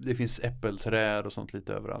 Det finns äppelträd och sånt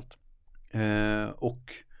lite överallt.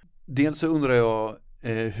 Och dels så undrar jag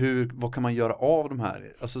vad kan man göra av de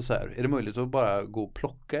här? Alltså så här, är det möjligt att bara gå och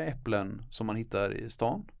plocka äpplen som man hittar i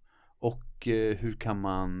stan? Och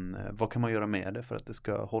vad kan man göra med det för att det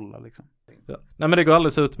ska hålla liksom? Ja. Nej, men det går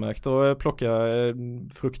alldeles utmärkt att plocka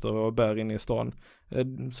frukter och bär in i stan.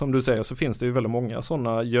 Som du säger så finns det ju väldigt många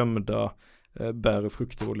sådana gömda bär- och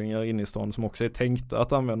fruktodlingar inne i stan som också är tänkta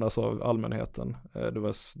att användas av allmänheten. Det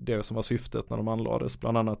var det som var syftet när de anlades,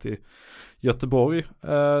 bland annat i Göteborg.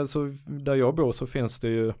 Så där jag bor så finns det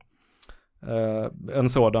ju en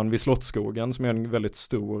sådan vid Slottsskogen som är en väldigt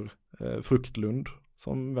stor fruktlund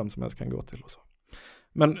som vem som helst kan gå till och så.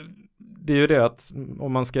 Men det är ju det att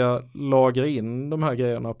om man ska lagra in de här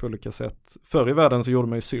grejerna på olika sätt. Förr i världen så gjorde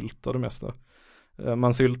man ju sylt av det mesta.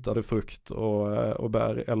 Man syltade frukt och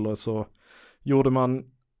bär, eller så gjorde man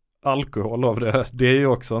alkohol av det. Det är ju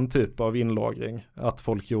också en typ av inlagring. Att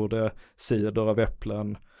folk gjorde cider av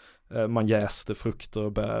äpplen. Man jäste frukter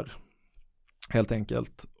och bär. Helt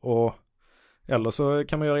enkelt. Eller så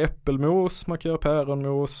kan man göra äppelmos, man kan göra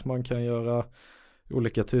päronmos, man kan göra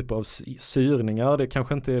olika typer av syrningar. Det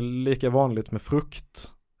kanske inte är lika vanligt med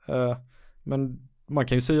frukt. Men man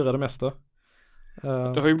kan ju syra det mesta.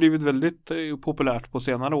 Det har ju blivit väldigt populärt på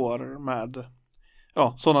senare år med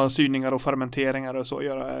sådana syrningar och fermenteringar och så.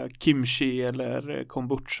 Göra kimchi eller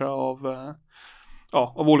kombucha av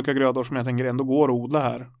olika grödor som jag tänker ändå går att odla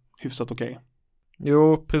här hyfsat okej.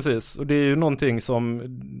 Jo, precis. Och det är ju någonting som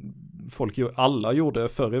alla gjorde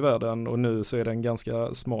förr i världen och nu så är det en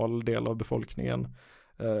ganska smal del av befolkningen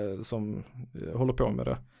som håller på med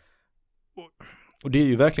det. Och det är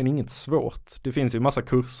ju verkligen inget svårt. Det finns ju massa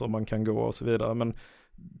kurser man kan gå och så vidare, men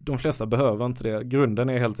de flesta behöver inte det. Grunden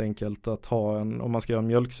är helt enkelt att ha om man ska göra en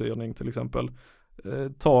mjölksyrning till exempel,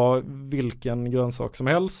 ta vilken grönsak som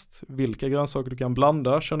helst, vilka grönsaker du kan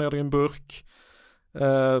blanda, kör ner i en burk,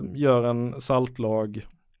 gör en saltlag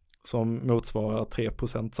som motsvarar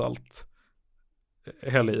 3% salt,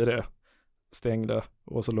 häll i det, stäng det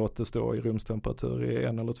och så låt det stå i rumstemperatur i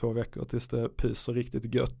 1 eller 2 veckor tills det pyser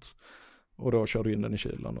riktigt gött. Och då kör du in den i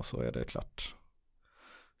kylen och så är det klart.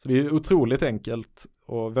 Så det är otroligt enkelt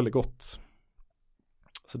och väldigt gott.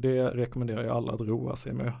 Så det rekommenderar jag alla att roa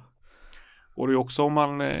sig med. Och det är också om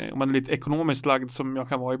man är lite ekonomiskt lagd som jag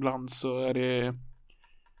kan vara ibland, så är det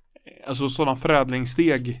alltså sådana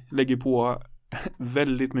förädlingssteg lägger på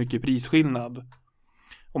väldigt mycket prisskillnad.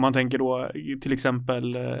 Om man tänker då till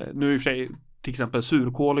exempel, nu i och för sig till exempel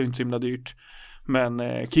surkål är ju inte så himla dyrt. Men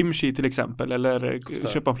kimchi till exempel, eller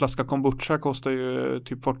köpa en flaska kombucha kostar ju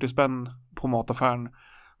typ 40 spänn på mataffären.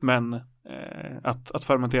 Men att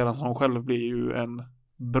fermentera en sån själv blir ju en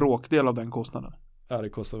bråkdel av den kostnaden. Ja, det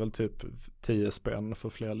kostar väl typ 10 spänn för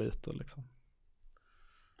flera liter liksom.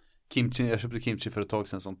 Jag köpte kimchi för ett tag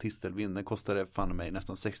sedan som tistelvinn. Den kostade fan mig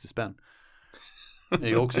nästan 60 spänn.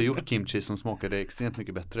 Jag har också gjort kimchi som smakade extremt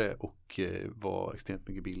mycket bättre och var extremt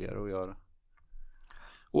mycket billigare att göra.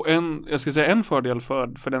 Och en fördel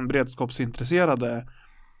för den beredskapsintresserade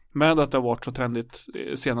med att det har varit så trendigt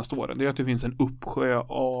senaste åren, det är att det finns en uppsjö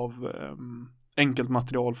av enkelt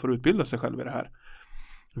material för att utbilda sig själv i det här.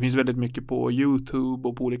 Det finns väldigt mycket på YouTube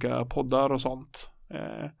och på olika poddar och sånt.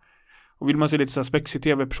 Och vill man se lite så här spexig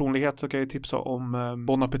tv-personlighet så kan jag tipsa om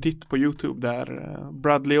Bon Appetit på YouTube, där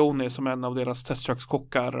Brad Leone som en av deras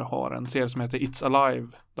testkökskockar har en serie som heter It's Alive,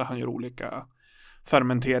 där han gör olika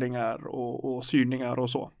fermenteringar och syrningar och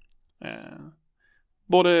så.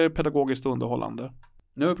 Både pedagogiskt och underhållande.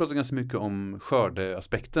 Nu har vi pratat ganska mycket om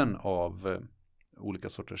skördeaspekten av olika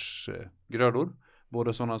sorters grödor.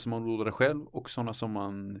 Både sådana som man odlar själv och sådana som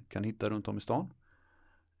man kan hitta runt om i stan.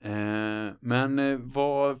 Men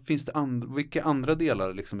vad finns det vilka andra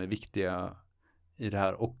delar liksom är viktiga i det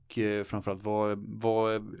här, och framförallt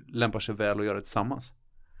vad lämpar sig väl att göra tillsammans?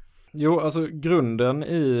 Jo, alltså grunden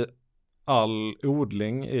i all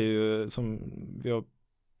odling är ju, som vi har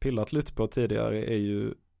pillat lite på tidigare, är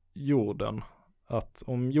ju jorden. Att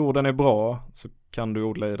om jorden är bra så kan du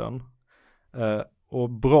odla i den. Och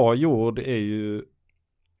bra jord är ju,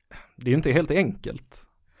 det är inte helt enkelt.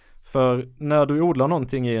 För när du odlar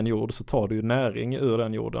någonting i en jord så tar du ju näring ur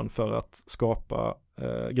den jorden för att skapa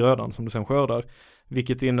grödan som du sen skördar.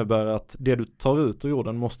 Vilket innebär att det du tar ut ur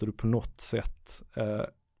jorden måste du på något sätt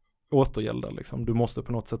återgälda. Liksom. Du måste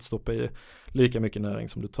på något sätt stoppa i lika mycket näring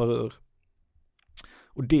som du tar ur.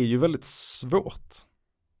 Och det är ju väldigt svårt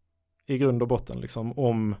i grund och botten liksom,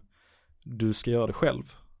 om du ska göra det själv.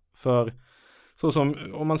 För så som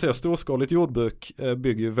om man ser storskaligt jordbruk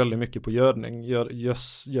bygger ju väldigt mycket på gödning,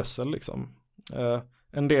 gödsel liksom.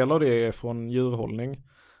 En del av det är från djurhållning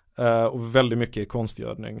och väldigt mycket är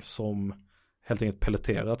konstgödning som helt enkelt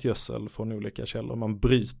pelleterat gödsel från olika källor. Man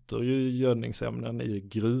bryter ju gödningsämnen i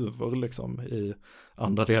gruvor liksom i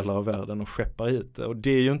andra delar av världen och skeppar hit det. Och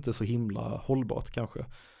det är ju inte så himla hållbart kanske.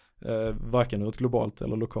 Varken ur ett globalt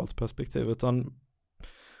eller lokalt perspektiv, utan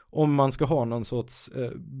om man ska ha någon sorts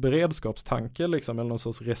beredskapstanke liksom, eller någon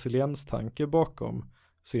sorts resilienstanke bakom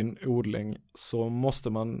sin odling så måste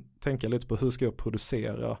man tänka lite på hur ska jag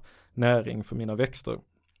producera näring för mina växter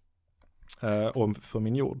och för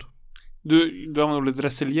min jord. Du har lite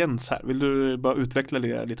resiliens här. Vill du bara utveckla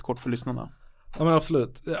det lite kort för lyssnarna? Ja, men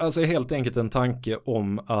absolut. Alltså helt enkelt en tanke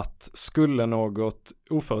om att skulle något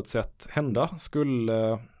oförutsett hända,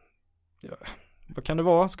 vad kan det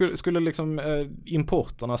vara? Skulle liksom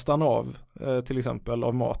importerna stanna av till exempel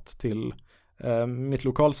av mat till mitt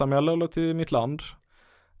lokalsamhälle eller till mitt land,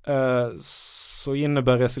 så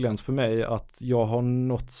innebär resiliens för mig att jag har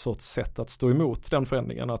något sorts sätt att stå emot den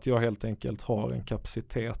förändringen, att jag helt enkelt har en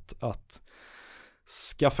kapacitet att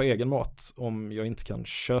skaffa egen mat om jag inte kan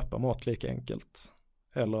köpa mat lika enkelt,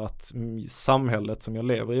 eller att samhället som jag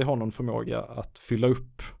lever i har någon förmåga att fylla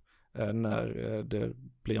upp när det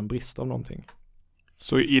blir en brist av någonting.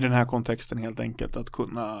 Så i den här kontexten helt enkelt att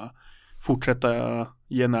kunna fortsätta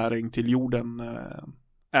ge näring till jorden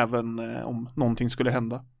även om någonting skulle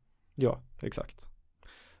hända. Ja, exakt.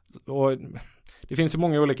 Och det finns ju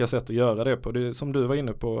många olika sätt att göra det på. Det som du var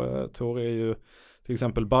inne på, Tor, är ju till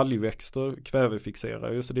exempel baljväxter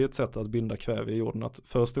kvävefixerar ju, så det är ett sätt att binda kväve i jorden, att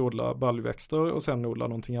först odla baljväxter och sen odla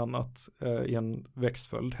någonting annat i en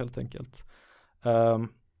växtföljd helt enkelt.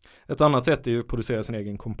 Ett annat sätt är ju att producera sin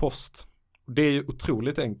egen kompost. Det är ju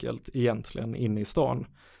otroligt enkelt egentligen inne i stan.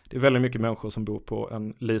 Det är väldigt mycket människor som bor på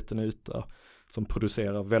en liten yta som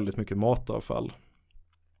producerar väldigt mycket matavfall.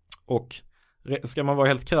 Och ska man vara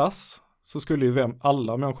helt krass så skulle ju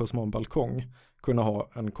alla människor som har en balkong kunna ha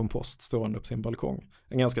en kompost stående på sin balkong.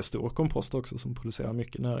 En ganska stor kompost också som producerar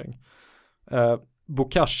mycket näring.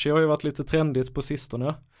 Bokashi har ju varit lite trendigt på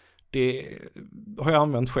sistone. Det har jag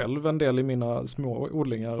använt själv en del i mina små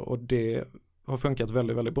odlingar och det har funkat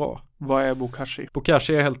väldigt, väldigt bra. Vad är bokashi?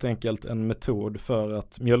 Bokashi är helt enkelt en metod för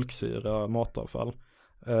att mjölksyra matavfall.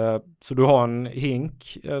 Så du har en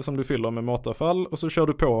hink som du fyller med matavfall och så kör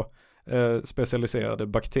du på specialiserade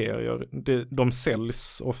bakterier. De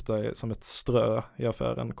säljs ofta som ett strö i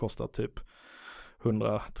affären, kostar typ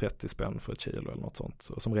 130 spänn för ett kilo eller något sånt,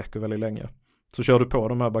 som räcker väldigt länge. Så kör du på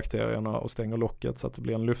de här bakterierna och stänger locket så att det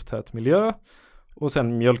blir en lufttät miljö och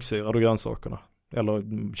sen mjölksyrar du grönsakerna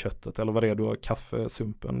eller köttet eller vad det är du har,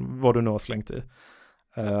 kaffesumpen, vad du nu har slängt i.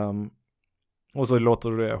 Och så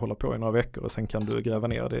låter du det hålla på i några veckor och sen kan du gräva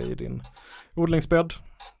ner det i din odlingsbädd.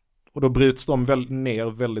 Och då bryts de ner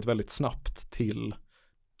väldigt, väldigt snabbt till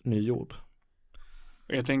ny jord.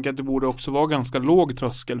 Jag tänker att det borde också vara ganska låg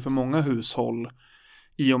tröskel för många hushåll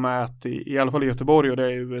i och med att i alla fall i Göteborg, och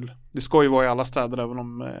det ska ju vara i alla städer även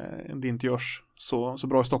om det inte görs så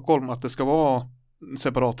bra i Stockholm, att det ska vara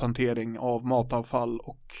separat hantering av matavfall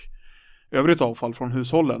och övrigt avfall från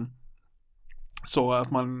hushållen. Så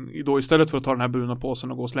att man då istället för att ta den här bruna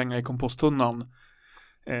påsen och gå och slänga i komposttunnan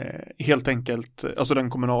helt enkelt, alltså den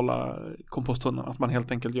kommunala komposttunnan, att man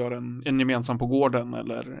helt enkelt gör en gemensam på gården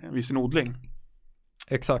eller vid sin odling.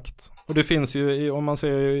 Exakt. Och det finns ju, om man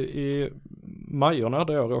ser i Majorna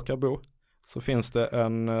där jag råkar bo, så finns det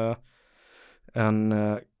en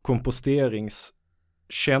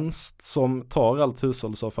komposteringstjänst som tar allt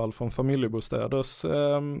hushållsavfall från familjebostäders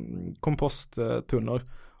komposttunnor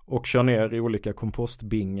och kör ner i olika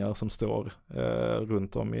kompostbingar som står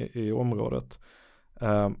runt om i området.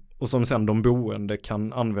 Och som sen de boende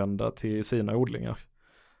kan använda till sina odlingar.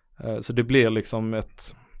 Så det blir liksom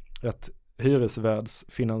ett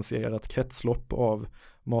hyresvärdsfinansierat kretslopp av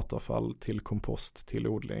matavfall till kompost till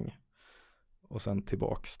odling och sen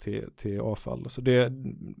tillbaks till avfall. Så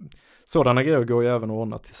sådana grejer går ju även att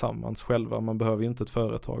ordna tillsammans själva. Man behöver ju inte ett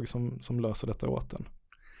företag som löser detta åt en.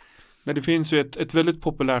 Men det finns ju ett väldigt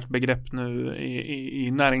populärt begrepp nu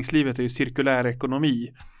i näringslivet, det är ju cirkulär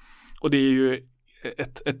ekonomi. Och det är ju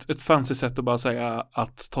ett fancy sätt att bara säga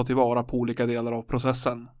att ta tillvara på olika delar av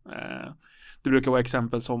processen. Det brukar vara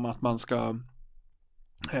exempel som att man ska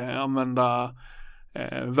använda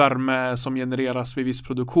värme som genereras vid viss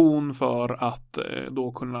produktion för att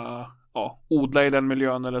då kunna odla i den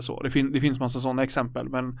miljön eller så. Det finns massa sådana exempel,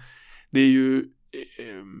 men det är ju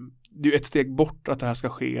ett steg bort att det här ska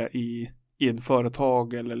ske i ett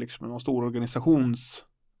företag eller liksom någon stor organisations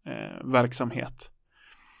verksamhet.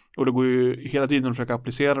 Och det går ju hela tiden att försöka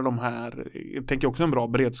applicera de här, jag tänker också en bra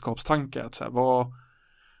beredskapstanke, att så här,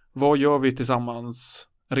 vad gör vi tillsammans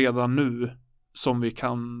redan nu som vi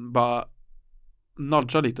kan bara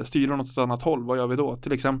nudga lite, styra något åt ett annat håll. Vad gör vi då?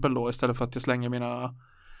 Till exempel då, istället för att jag slänger mina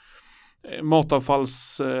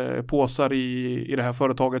matavfallspåsar i det här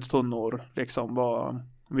företagets tunnor, liksom,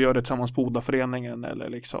 vi gör det tillsammans på odlarföreningen eller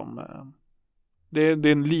liksom, det är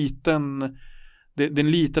en liten det är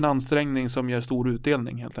en liten ansträngning som ger stor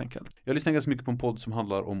utdelning helt enkelt. Jag lyssnar ganska mycket på en podd som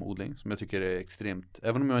handlar om odling som jag tycker är extremt,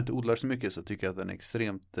 även om jag inte odlar så mycket så tycker jag att den är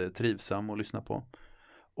extremt trivsam att lyssna på.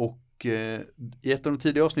 Och i ett av de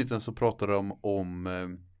tidiga avsnitten så pratar de om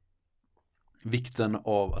vikten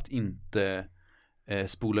av att inte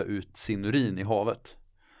spola ut sin urin i havet.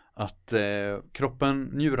 Att kroppen,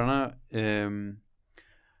 njurarna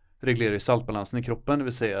reglerar saltbalansen i kroppen, det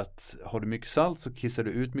vill säga att har du mycket salt så kissar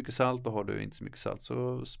du ut mycket salt och har du inte så mycket salt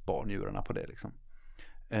så spar njurarna på det liksom.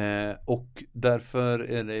 Och därför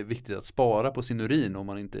är det viktigt att spara på sin urin om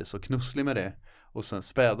man inte är så knusslig med det och sen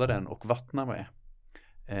späda den och vattna med.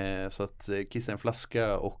 Så att kissa en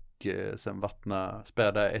flaska och sen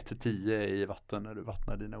späda 1-10 i vatten när du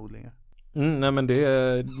vattnar dina odlingar. Nej men det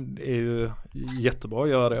är ju jättebra att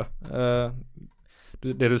göra det.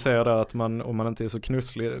 Det du säger där att om man inte är så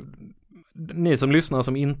knusslig. Ni som lyssnar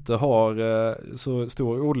som inte har så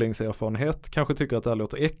stor odlingserfarenhet kanske tycker att det här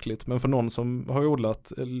låter äckligt. Men för någon som har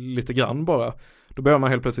odlat lite grann bara, då börjar man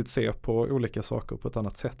helt plötsligt se på olika saker på ett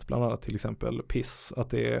annat sätt. Bland annat till exempel piss, att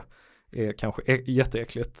det är kanske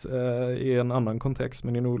jätteäckligt i en annan kontext,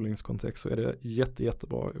 men i en odlingskontext så är det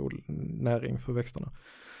jättebra näring för växterna.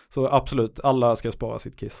 Så absolut, alla ska spara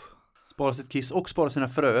sitt kiss. Spara sitt kiss och spara sina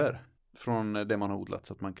fröer från det man har odlat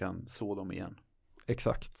så att man kan så dem igen.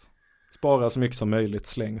 Exakt. Spara så mycket som möjligt,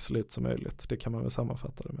 släng så lite som möjligt. Det kan man väl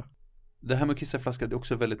sammanfatta det med. Det här med att kissa i flaska, det är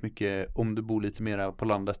också väldigt mycket, om du bor lite mer på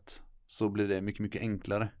landet så blir det mycket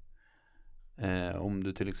enklare. Om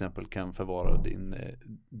du till exempel kan förvara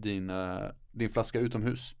din flaska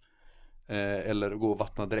utomhus eller gå och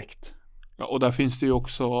vattna direkt. Ja, och där finns det ju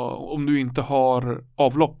också, om du inte har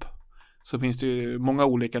avlopp så finns det ju många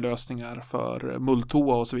olika lösningar för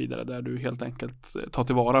mulltoa och så vidare där du helt enkelt tar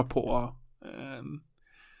tillvara på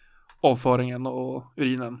avföringen och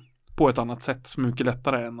urinen på ett annat sätt, mycket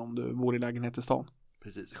lättare än om du bor i lägenhet i stan.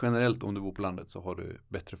 Precis, generellt om du bor på landet så har du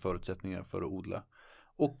bättre förutsättningar för att odla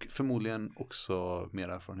och förmodligen också mer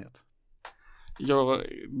erfarenhet. Ja,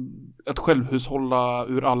 att självhushålla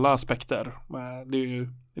ur alla aspekter. Det är ju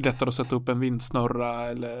lättare att sätta upp en vindsnurra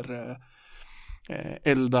eller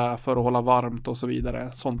elda för att hålla varmt och så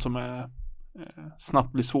vidare. Sånt som är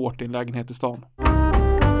snabbt blir svårt i en lägenhet i stan.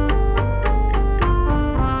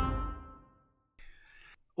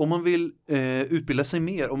 Om man vill utbilda sig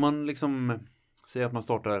mer, om man liksom säger att man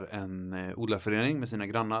startar en odlarförening med sina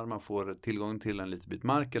grannar, man får tillgång till en liten bit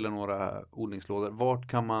mark eller några odlingslådor, vart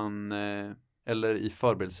kan man eller i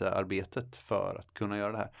förberedelsearbetet för att kunna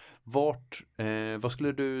göra det här. Vad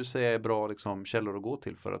skulle du säga är bra liksom, källor att gå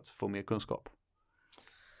till för att få mer kunskap?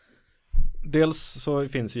 Dels så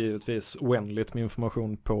finns ju givetvis oändligt med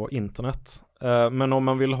information på internet. Men om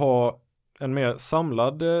man vill ha en mer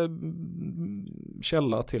samlad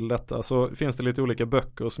källa till detta så finns det lite olika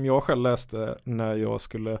böcker som jag själv läste när jag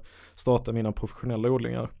skulle starta mina professionella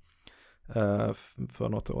odlingar för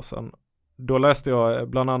något år sedan. Då läste jag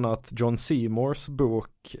bland annat John Seymours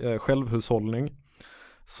bok Självhushållning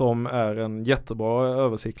som är en jättebra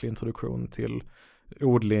översiktlig introduktion till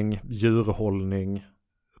odling, djurhållning.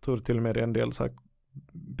 Jag tror till och med det är en del så här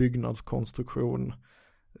byggnadskonstruktion,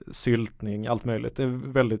 syltning, allt möjligt. Det är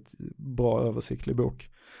en väldigt bra översiktlig bok.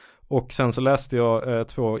 Och sen så läste jag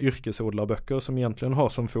 2 yrkesodlarböcker som egentligen har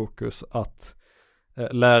som fokus att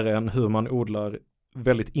lära en hur man odlar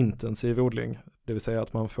väldigt intensiv odling. Det vill säga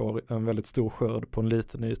att man får en väldigt stor skörd på en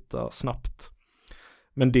liten yta snabbt.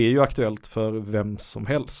 Men det är ju aktuellt för vem som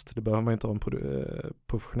helst. Det behöver man inte ha en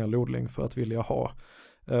professionell odling för att vilja ha.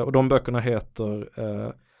 Och de böckerna heter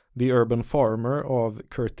The Urban Farmer av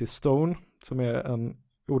Curtis Stone som är en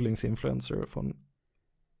odlingsinfluencer från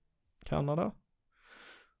Kanada,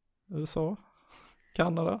 USA,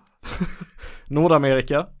 Kanada,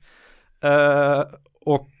 Nordamerika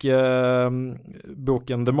och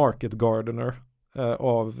boken The Market Gardener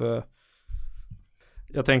av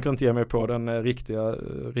jag tänker inte ge mig på den riktiga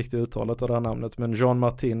uttalet av det här namnet, men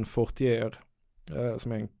Jean-Martin Fortier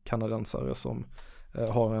som är en kanadensare som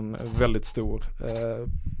har en väldigt stor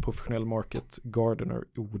professionell market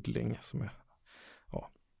gardener-odling som är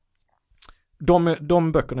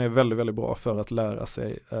de böckerna är väldigt, väldigt bra för att lära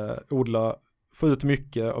sig odla, få ut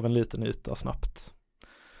mycket av en liten yta snabbt.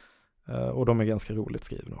 Och de är ganska roligt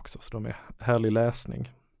skrivna också, så de är härlig läsning.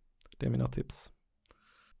 Det är mina tips.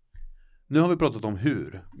 Nu har vi pratat om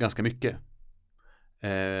hur, ganska mycket.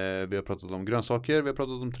 Vi har pratat om grönsaker, vi har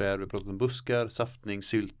pratat om träd, vi har pratat om buskar, saftning,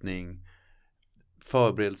 syltning,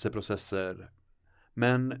 förberedelseprocesser.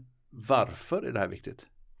 Men varför är det här viktigt?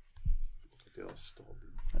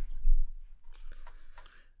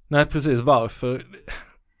 Nej, precis. Varför?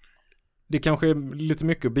 Det kanske är lite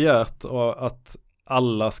mycket begärt att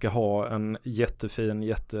alla ska ha en jättefin,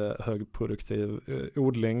 jättehögproduktiv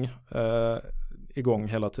odling igång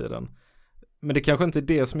hela tiden. Men det kanske inte är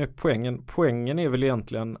det som är poängen. Poängen är väl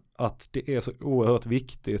egentligen att det är så oerhört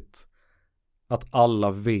viktigt att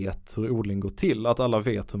alla vet hur odling går till. Att alla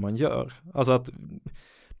vet hur man gör. Alltså att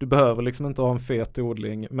du behöver liksom inte ha en fet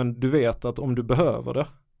odling, men du vet att om du behöver det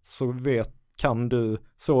så kan du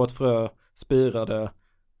så ett frö, spira det,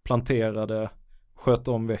 plantera det,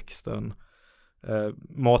 sköta om växten,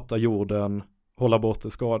 mata jorden, hålla bort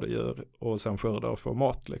skadedjur och sen skörda och få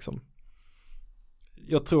mat liksom.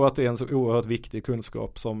 Jag tror att det är en så oerhört viktig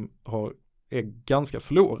kunskap som är ganska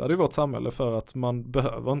förlorad i vårt samhälle för att man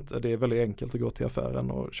behöver inte. Det är väldigt enkelt att gå till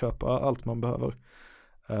affären och köpa allt man behöver.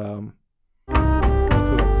 Jag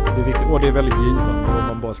tror att det är viktigt och det är väldigt givande om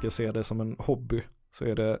man bara ska se det som en hobby så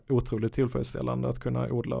är det otroligt tillfredsställande att kunna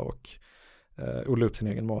odla och odla upp sin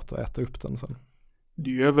egen mat och äta upp den sen. Det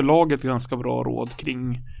är ju överlag ett ganska bra råd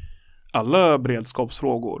kring alla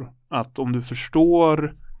beredskapsfrågor. Att om du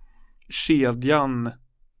förstår kedjan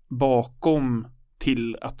bakom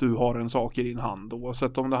till att du har en sak i din hand,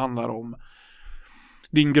 oavsett om det handlar om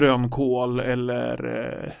din grönkål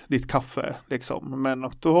eller ditt kaffe liksom. Men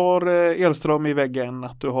att du har elström i väggen,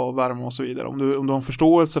 att du har värme och så vidare. Om du har en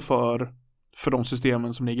förståelse för de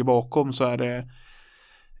systemen som ligger bakom så är det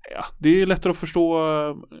är lättare att förstå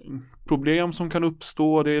problem som kan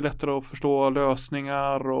uppstå, det är lättare att förstå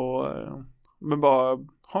lösningar men bara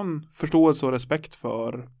ha en förståelse och respekt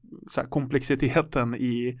för så här, komplexiteten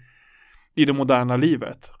i det moderna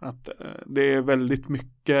livet. Att det är väldigt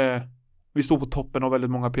mycket, vi står på toppen av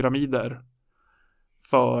väldigt många pyramider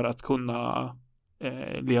för att kunna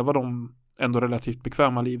leva de ändå relativt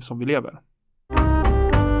bekväma liv som vi lever.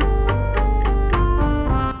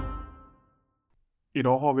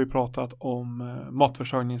 Idag har vi pratat om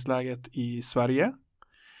matförsörjningsläget i Sverige.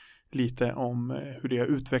 Lite om hur det har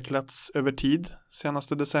utvecklats över tid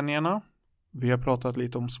senaste decennierna. Vi har pratat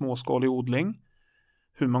lite om småskalig odling.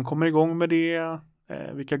 Hur man kommer igång med det.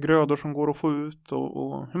 Vilka grödor som går att få ut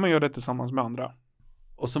och hur man gör det tillsammans med andra.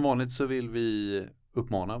 Och som vanligt så vill vi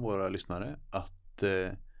uppmana våra lyssnare att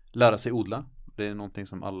lära sig odla. Det är någonting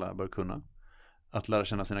som alla bör kunna. Att lära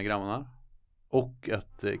känna sina grannar. Och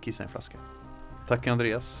att kissa i en flaska. Tack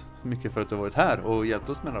Andreas så mycket för att du har varit här och hjälpt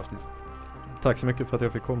oss med det här avsnittet. Tack så mycket för att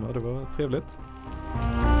jag fick komma, det var trevligt.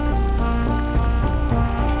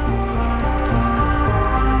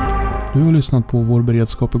 Du har lyssnat på Vår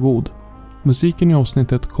beredskap är god. Musiken i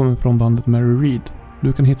avsnittet kommer från bandet Mary Read.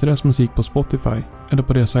 Du kan hitta deras musik på Spotify eller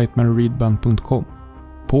på deras sajt maryreadband.com.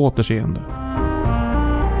 På återseende.